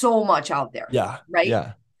there's so much out there, Yeah. right?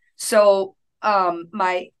 Yeah. So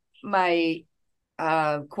my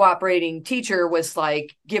cooperating teacher was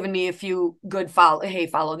like giving me a few good follow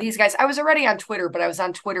these guys. I was already on Twitter, but I was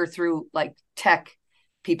on Twitter through like tech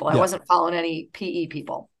people. I Yeah. wasn't following any PE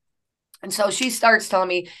people. And so she starts telling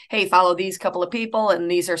me, hey, follow these couple of people, and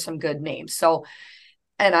these are some good names. So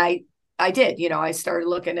and I did, I started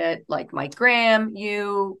looking at like Mike Graham,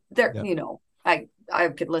 there, Yeah. I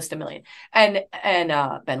could list a million, and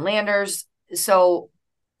Ben Landers. So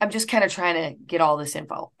I'm just kind of trying to get all this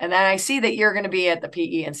info. And then I see that you're going to be at the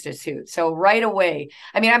PE Institute. So right away,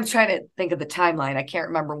 I mean, I'm trying to think of the timeline. I can't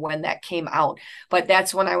remember when that came out, but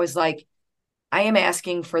that's when I was like, I am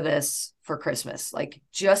asking for this for Christmas. Like,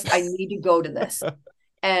 just I need to go to this.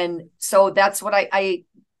 And so that's what I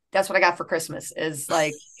got for Christmas is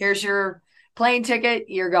like, here's your plane ticket,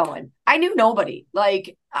 you're going. I knew nobody.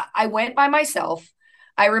 Like, I went by myself.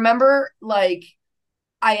 I remember like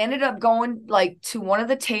I ended up going like to one of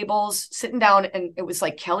the tables, sitting down, and it was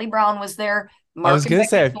like Kelly Brown was there, I was Mark and gonna Becky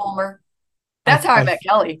say, Fulmer. I, That's how I I, met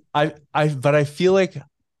Kelly. but I feel like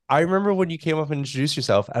I remember when you came up and introduced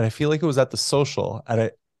yourself, and I feel like it was at the social,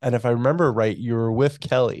 and if I remember right, you were with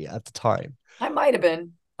Kelly at the time. I might have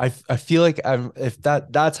been. I feel like if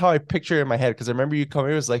that's how I picture it in my head, because I remember you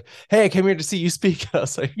coming, it was like, hey, I came here to see you speak. I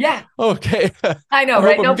was like, Yeah, okay, I know, I hope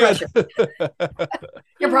right? I'm No good. pressure.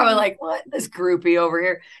 You're probably like, what? This groupie over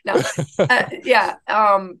here. No, yeah.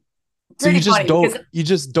 So Pretty funny because you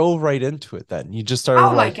just dove right into it then. You just started oh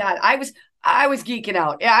my like, God, I was geeking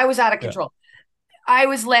out. Yeah, I was out of yeah. control. I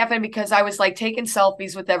was laughing because I was like taking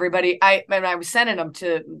selfies with everybody. I was sending them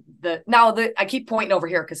to I keep pointing over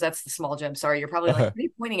here because that's the small gym. Sorry, you're probably like, what are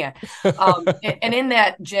you pointing at? And in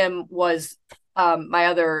that gym was my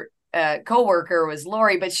other coworker was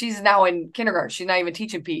Lori, but she's now in kindergarten. She's not even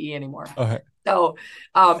teaching PE anymore. Okay. So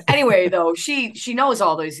anyway, though, she knows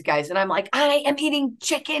all those guys, and I'm like, I am eating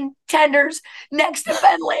chicken tenders next to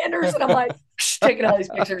Ben Landers, and I'm like taking all these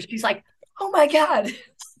pictures. She's like, oh my God.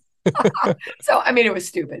 So I mean, it was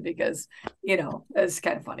stupid because it's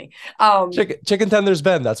kind of funny. Chicken tenders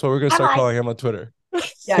Ben. That's what we're gonna I'm start like, calling him on Twitter.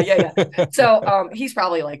 yeah. So he's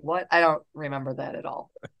probably like, what? I don't remember that at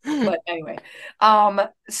all. But anyway,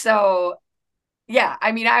 so yeah,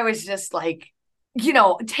 I mean, I was just like,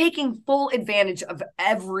 taking full advantage of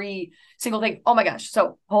every single thing. Oh my gosh.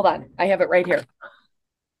 So hold on. I have it right here.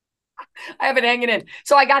 I have it hanging in.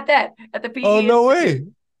 So I got that at the Oh PE no Institute.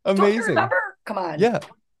 way! Don't you Amazing. remember? Come on. Yeah.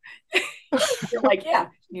 You're like, yeah,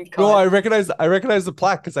 you No, caught. I recognize the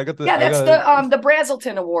plaque because Yeah, I that's got the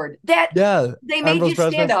Brazelton Award. That yeah, they made Ambrose you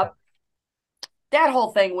stand Braswell. up. That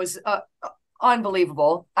whole thing was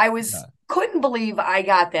unbelievable. I was Yeah. couldn't believe I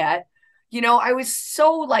got that. I was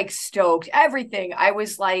so like stoked. Everything. I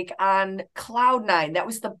was like on cloud nine. That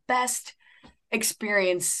was the best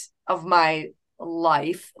experience of my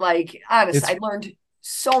life. Like honest, It's I learned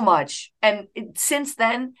so much. And since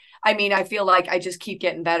then, I mean, I feel like I just keep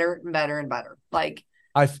getting better and better and better. Like,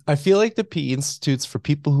 I feel like the PE institutes for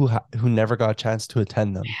people who never got a chance to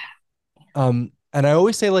attend them. And I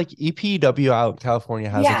always say like EPW out in California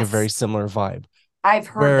has like a very yes, similar vibe I've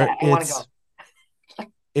heard where that. I want to go.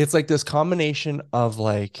 it's like this combination of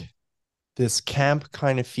like this camp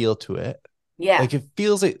kind of feel to it. Yeah. Like it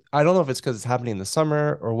feels like I don't know if it's because it's happening in the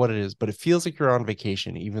summer or what it is, but it feels like you're on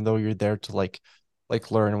vacation, even though you're there to like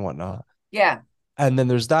learn and whatnot. Yeah. And then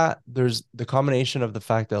there's the combination of the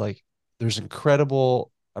fact that like there's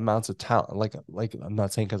incredible amounts of talent. Like I'm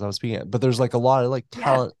not saying because I was speaking it, but there's like a lot of like Yeah.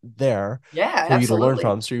 talent there Yeah. for you to learn Absolutely.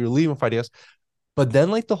 from. So you're leaving with ideas. But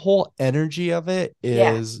then like the whole energy of it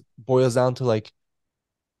Yeah. is boils down to like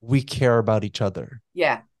we care about each other.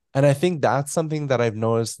 Yeah. And I think that's something that I've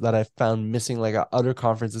noticed that I've found missing like at other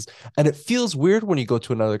conferences. And it feels weird when you go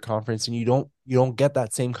to another conference and you don't get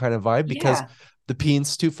that same kind of vibe because Yeah. the P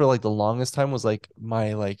Institute for like the longest time was like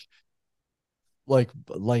my like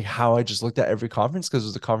how I just looked at every conference because it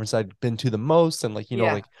was the conference I'd been to the most and like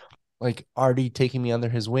Yeah. like Artie taking me under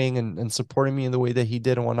his wing and supporting me in the way that he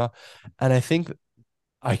did and whatnot. And I think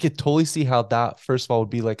I could totally see how that first of all would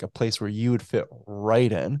be like a place where you would fit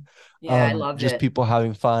right in. Yeah. I loved Just it. people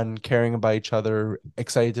having fun, caring about each other,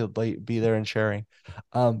 excited to like be there and sharing.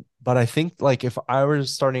 But I think like if I were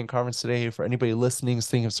starting a conference today, for anybody listening is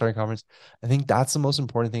thinking of starting a conference, I think that's the most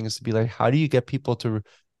important thing is to be like, how do you get people to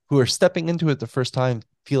who are stepping into it the first time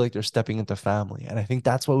feel like they're stepping into family? And I think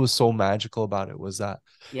that's what was so magical about it was that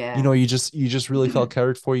Yeah. you just really felt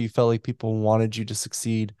cared for. You felt like people wanted you to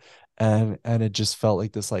succeed, and it just felt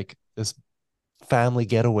like this family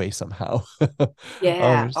getaway somehow.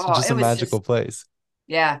 Yeah. It's Oh, just it a was magical just, place.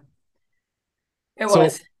 yeah, it So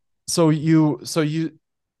was. so you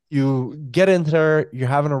get into there, you're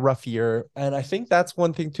having a rough year, and I think that's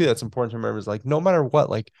one thing too that's important to remember is like no matter what,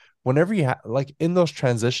 like whenever you have like in those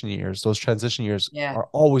transition years Yeah. are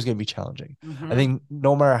always going to be challenging. I Hmm. think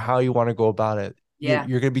no matter how you want to go about it, Yeah.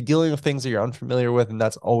 you're going to be dealing with things that you're unfamiliar with, and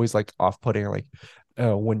that's always like off-putting, like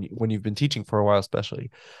when you've been teaching for a while, especially.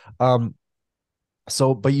 Um,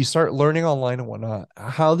 So, but you start learning online and whatnot.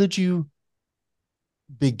 How did you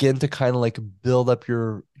begin to kind of like build up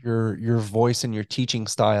your voice and your teaching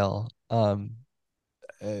style when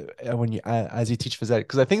you as you teach phys ed?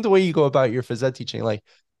 Because I think the way you go about your phys ed teaching, like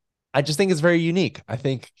I just think it's very unique. I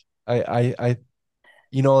think I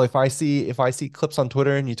if I see clips on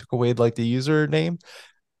Twitter and you took away like the username,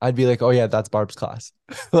 I'd be like, oh yeah, that's Barb's class.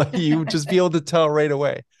 Like you would just be able to tell right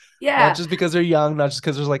away. Not Yeah. just because they're young, not just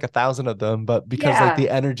because there's like 1,000 of them, but because like Yeah. the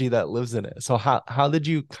energy that lives in it. So how did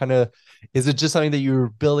you kind of, is it just something that you're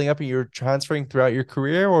building up and you're transferring throughout your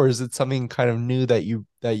career, or is it something kind of new that you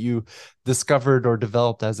discovered or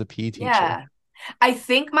developed as a PE teacher? Yeah. I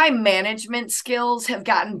think my management skills have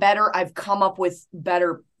gotten better. I've come up with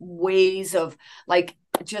better ways of like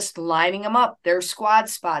just lining them up, their squad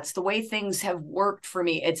spots, the way things have worked for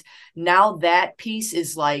me. It's now that piece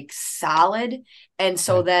is like solid. And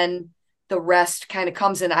so Okay. then the rest kind of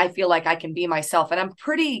comes in. I feel like I can be myself. And I'm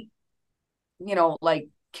pretty, like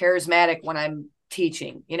charismatic when I'm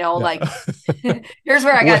teaching, Yeah. like here's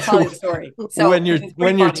where I when, gotta tell you the story. So when you're it's pretty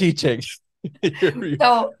when you're funny. teaching, you're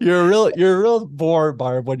So you're a real bore,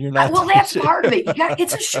 Barb, when you're not well, that's teaching. part of it.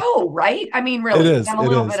 It's a show, right? I mean, It really, is. I'm a It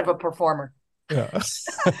little bit is. of a performer. Yeah.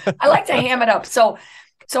 I like to ham it up. So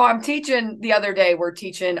I'm teaching the other day. We're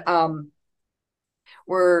teaching.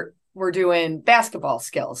 We're doing basketball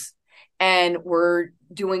skills, and we're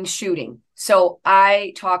doing shooting. So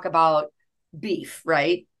I talk about beef,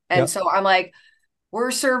 right? And Yep. so I'm like,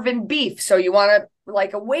 we're serving beef. So you want to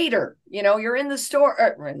like a waiter, you're in the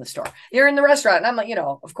store, or in the store, you're in the restaurant. And I'm like,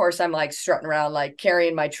 of course I'm like strutting around, like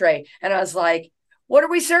carrying my tray. And I was like, what are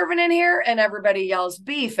we serving in here? And everybody yells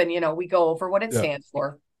beef. And, we go over what it Yeah. stands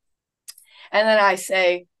for. And then I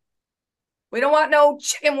say, we don't want no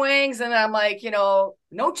chicken wings. And I'm like, no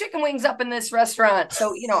chicken wings up in this restaurant.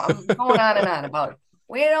 So, I'm going on and on about,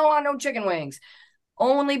 we don't want no chicken wings,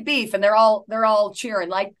 only beef. And they're all cheering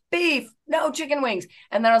like beef, no chicken wings.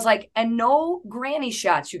 And then I was like, and no granny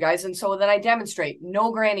shots, you guys. And so then I demonstrate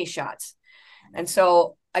no granny shots. And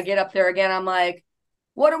so I get up there again. I'm like,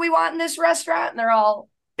 what do we want in this restaurant? And they're all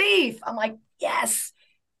beef. I'm like, yes,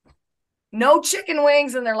 no chicken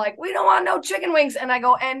wings. And they're like, we don't want no chicken wings. And I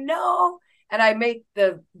go, and no. And I make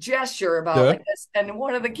the gesture about Yeah. like this. And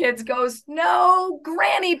one of the kids goes, no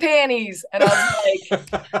granny panties. And I was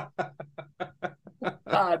like,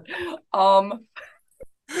 God,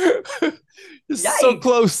 So yikes.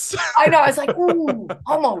 close. I know. I was like, ooh,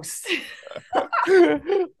 almost.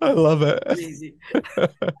 I love it. Crazy.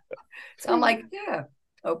 So I'm like, yeah,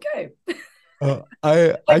 okay.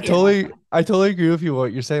 I But yeah, totally agree with you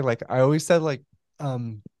what you're saying. Like I always said, like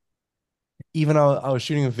um even I was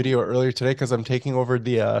shooting a video earlier today because I'm taking over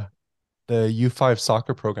the U5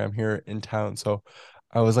 soccer program here in town. So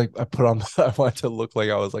I was like, I put on, I wanted to look like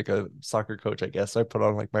I was like a soccer coach, I guess. So I put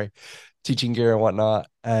on like my teaching gear and whatnot.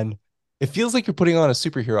 And it feels like you're putting on a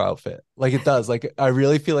superhero outfit. Like it does. Like I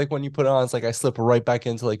really feel like when you put it on, it's like I slip right back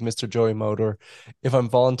into like Mr. Joey mode. Or if I'm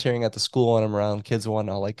volunteering at the school and I'm around kids and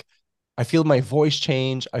whatnot, like I feel my voice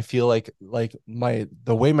change. I feel like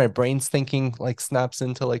the way my brain's thinking like snaps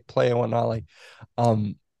into like play and whatnot. Like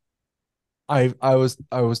um I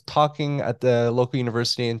was talking at the local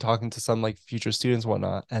university and talking to some like future students and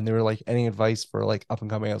whatnot, and they were like, any advice for like up and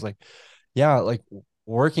coming? I was like, yeah, like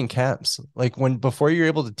working camps. Like when before you're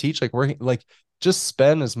able to teach, like working, like just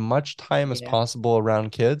spend as much time as yeah, possible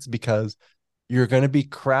around kids because you're going to be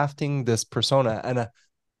crafting this persona.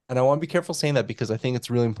 And I want to be careful saying that because I think it's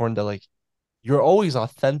really important that like you're always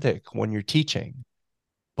authentic when you're teaching,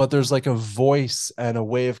 but there's like a voice and a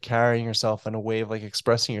way of carrying yourself and a way of like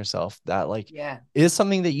expressing yourself that like yeah, is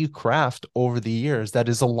something that you craft over the years that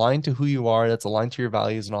is aligned to who you are, that's aligned to your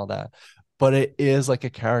values and all that. But it is like a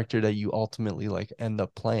character that you ultimately like end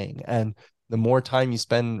up playing. And the more time you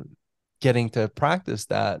spend getting to practice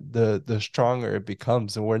that, the stronger it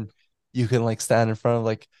becomes. And when you can like stand in front of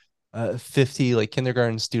like 50 like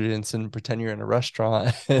kindergarten students and pretend you're in a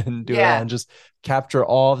restaurant and do that yeah, and just capture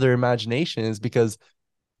all of their imaginations because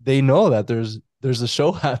they know that there's a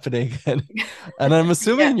show happening. And I'm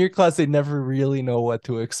assuming yeah. in your class they never really know what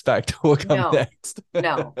to expect what come No, next.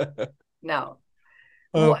 no, no.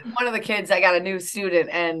 um, One of the kids, I got a new student,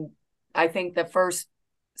 and I think the first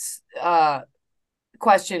uh,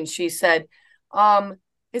 question she said,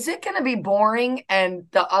 is it going to be boring? And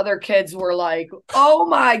the other kids were like, oh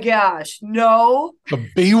my gosh, no. the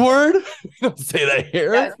B word. Don't say that That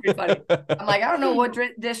here. was pretty funny. I'm like, I don't know what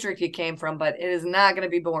district you came from, but it is not going to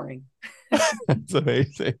be boring. It's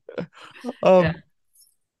amazing. Yeah. um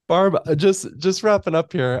Barb, just wrapping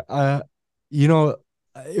up here. You know,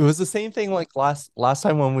 it was the same thing like last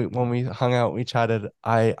time when we hung out, we chatted.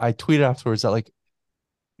 I tweeted afterwards that like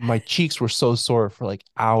my cheeks were so sore for like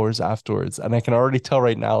hours afterwards. And I can already tell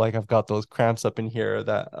right now, like I've got those cramps up in here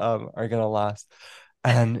that are gonna last.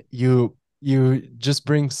 And you just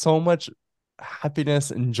bring so much happiness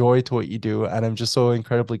and joy to what you do. And I'm just so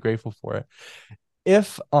incredibly grateful for it.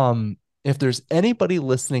 If there's anybody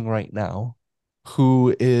listening right now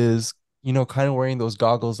who is, kind of wearing those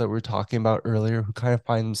goggles that we were talking about earlier, who kind of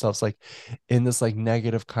find themselves like in this like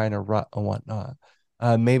negative kind of rut and whatnot.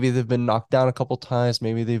 Maybe they've been knocked down a couple times.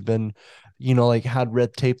 Maybe they've been, like had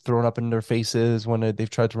red tape thrown up in their faces when they've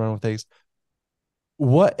tried to run with things.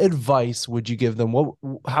 What advice would you give them?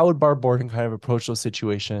 How would Barb Borden kind of approach those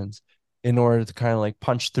situations in order to kind of like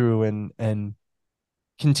punch through and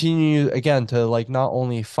continue again to like not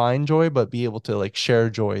only find joy but be able to like share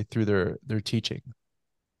joy through their teaching?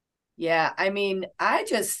 Yeah, I mean,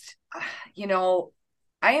 you know,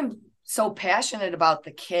 I am so passionate about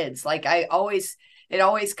the kids. Like it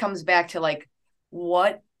always comes back to like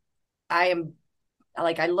what I am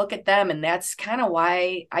like. I look at them, and that's kind of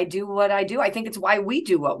why I do what I do. I think it's why we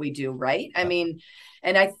do what we do, right? I Yeah. mean,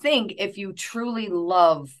 and I think if you truly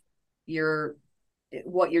love your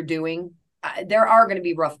what you're doing, there are going to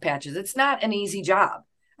be rough patches. It's not an easy job.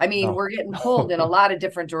 I mean, No. we're getting pulled in a lot of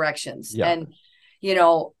different directions, Yeah. and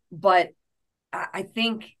but I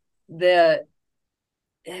think the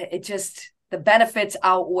it just the benefits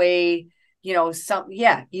outweigh, some,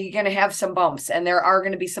 yeah, you're going to have some bumps, and there are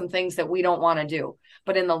going to be some things that we don't want to do,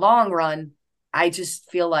 but in the long run, I just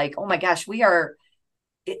feel like, oh my gosh,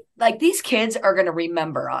 like these kids are going to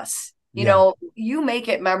remember us. Yeah. You make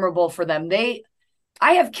it memorable for them.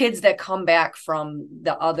 I have kids that come back from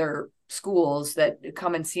the other schools that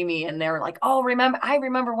come and see me, and they're like, "Oh, I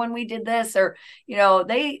remember when we did this," or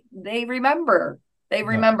they remember. They Yeah.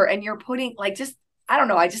 remember, and you're putting like just I don't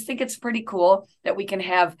know, I just think it's pretty cool that we can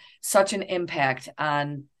have such an impact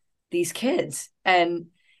on these kids and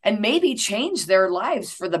maybe change their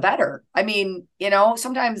lives for the better. I mean,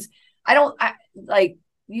 sometimes I like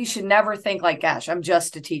you should never think like, gosh, I'm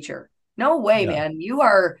just a teacher. No way, Yeah. man. You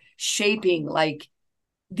are shaping like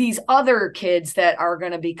these other kids that are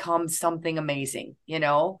going to become something amazing,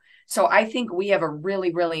 So I think we have a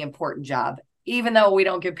really, really important job, even though we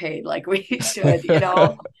don't get paid like we should.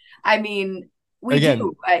 I mean, we Again,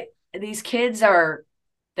 do. These kids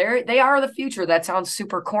they are the future. That sounds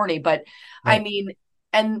super corny, but I no. mean,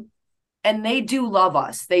 and they do love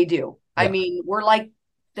us. They do. I Yeah. mean, we're like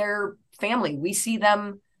their family. We see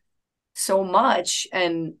them so much,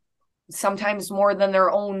 and sometimes more than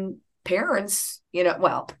their own parents,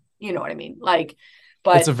 well, you know what I mean? Like,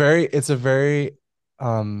 It's but a very it's a very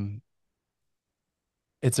um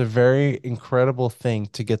it's a very incredible thing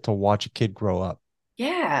to get to watch a kid grow up.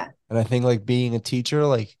 yeah, And I think like being a teacher,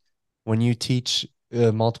 like when you teach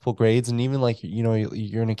multiple grades and even like,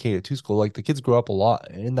 you're in a K-2 school, like the kids grow up a lot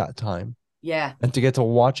in that time. yeah, And to get to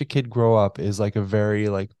watch a kid grow up is like a very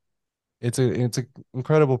like it's a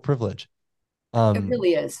incredible privilege. it Um,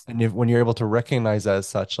 really is. and when you're able to recognize that as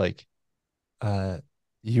such, like uh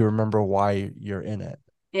you remember why you're in it.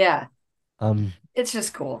 Yeah. Um, It's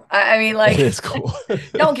just cool. I mean, it like, is cool.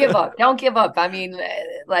 don't give up. Don't give up. I mean,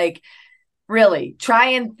 like, really try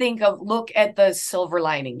and look at the silver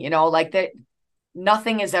lining, like that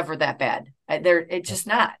nothing is ever that bad. It's just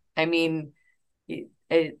not. I mean,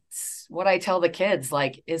 it's what I tell the kids,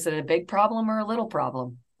 like, is it a big problem or a little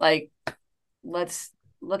problem? Like, let's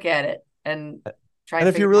look at it and try And and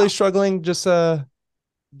if figure you're it really out. struggling, just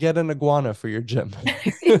get an iguana for your gym.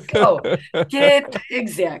 There you go. Get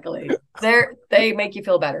exactly. They make you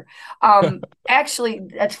feel better. Actually,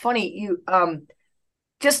 that's funny. You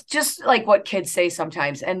just like what kids say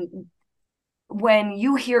sometimes. And when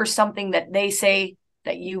you hear something that they say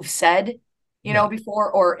that you've said, Yeah.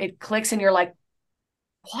 before, or it clicks and you're like,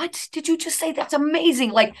 what did you just say? That's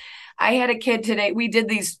amazing. Like I had a kid today. We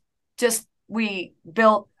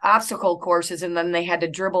built obstacle courses, and then they had to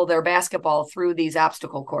dribble their basketball through these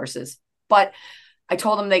obstacle courses. But I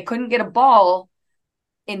told them they couldn't get a ball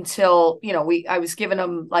until, I was giving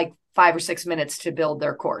them like 5 or 6 minutes to build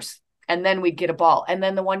their course. And then we'd get a ball. And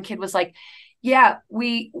then the one kid was like, yeah,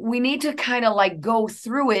 we need to kind of like go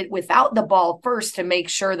through it without the ball first to make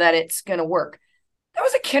sure that it's going to work. That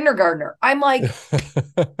was a kindergartner. I'm like,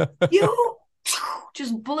 you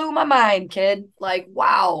just blew my mind, kid. Like,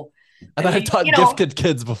 wow. And I I've mean, taught gifted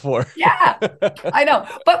kids before. yeah, I know.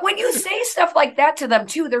 But when you say stuff like that to them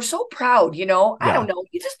too, they're so proud, I Yeah. don't know.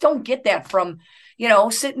 You just don't get that from,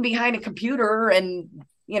 sitting behind a computer and,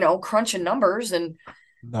 crunching numbers and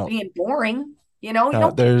No. being boring. You No,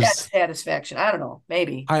 don't get that there's satisfaction. I don't know,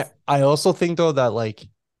 maybe. I also think though that like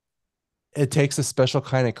it takes a special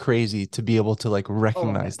kind of crazy to be able to like Oh,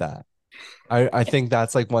 yeah. recognize that. I think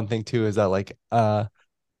that's like one thing too, is that like I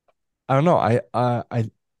don't know, I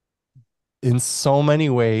in so many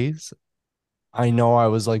ways I know I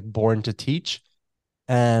was like born to teach,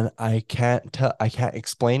 and I can't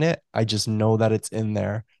explain it. I just know that it's in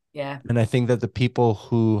there. Yeah. And I think that the people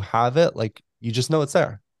who have it, like, you just know it's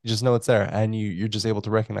there. You just know it's there, and you're just able to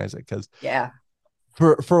recognize it. Because Yeah.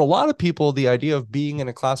 for a lot of people, the idea of being in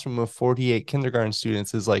a classroom of 48 kindergarten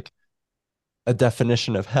students is like a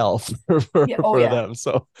definition of hell Yeah. Oh for yeah. them.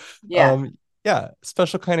 So Yeah. yeah,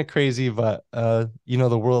 special kind of crazy, but the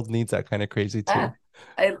world needs that kind of crazy too. Ah,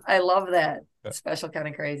 I love that. Yeah. Special kind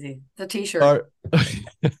of crazy. It's a t-shirt. Barb,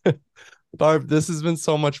 Barb, this has been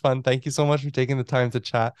so much fun. Thank you so much for taking the time to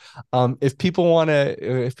chat. If people want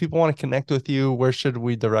to connect with you, where should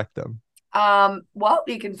we direct them? Well,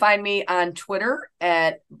 you can find me on Twitter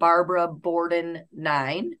at Barbara Borden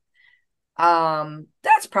 9.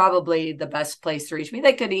 That's probably the best place to reach me.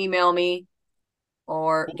 They could email me,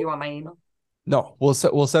 or do you want my email? No, Okay.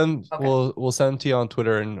 we'll send them to you on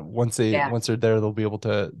Twitter, and Yeah. once they're there, they'll be able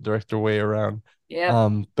to direct their way around.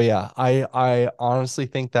 Yep. But yeah, I honestly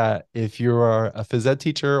think that if you're a phys ed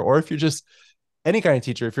teacher, or if you're just any kind of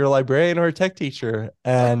teacher, if you're a librarian or a tech teacher,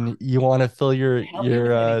 and you want to fill Help you with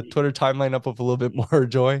anything. Twitter timeline up with a little bit more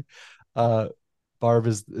joy, uh, Barb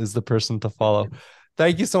is the person to follow.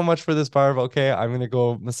 Thank you so much for this, Barb. Okay, I'm gonna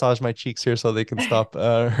go massage my cheeks here so they can stop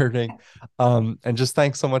hurting. And just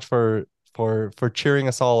thanks so much for cheering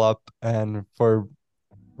us all up, and for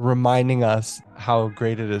reminding us how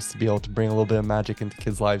great it is to be able to bring a little bit of magic into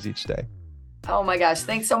kids' lives each day. Oh my gosh.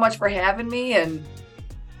 Thanks so much for having me, and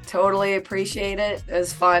totally appreciate it. It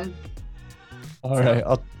was fun. All So, right,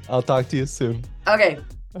 I'll talk to you soon. okay.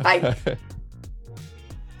 Bye.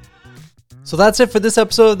 So that's it for this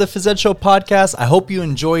episode of the Phys Ed Show podcast. I hope you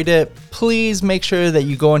enjoyed it. Please make sure that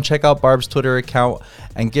you go and check out Barb's Twitter account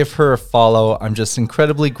and give her a follow. I'm just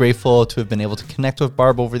incredibly grateful to have been able to connect with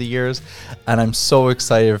Barb over the years, and I'm so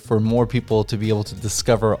excited for more people to be able to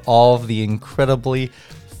discover all of the incredibly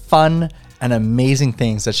fun and amazing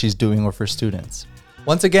things that she's doing with her students.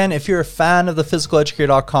 Once again, if you're a fan of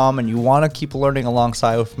thephysicaleducator.com and you want to keep learning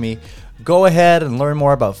alongside with me, go ahead and learn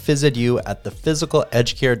more about PhysEdU at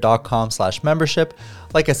thephysicaleducator.com/membership.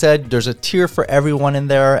 Like I said, there's a tier for everyone in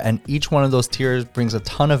there, and each one of those tiers brings a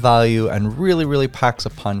ton of value and really, really packs a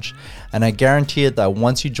punch. And I guarantee it that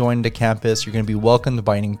once you join the campus, you're going to be welcomed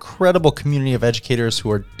by an incredible community of educators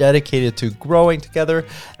who are dedicated to growing together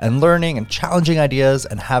and learning and challenging ideas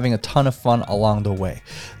and having a ton of fun along the way.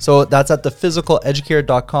 So that's at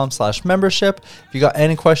thephysicaleducator.com/membership. If you got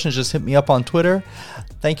any questions, just hit me up on Twitter.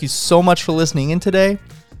 Thank you so much for listening in today,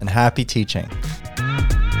 and happy teaching.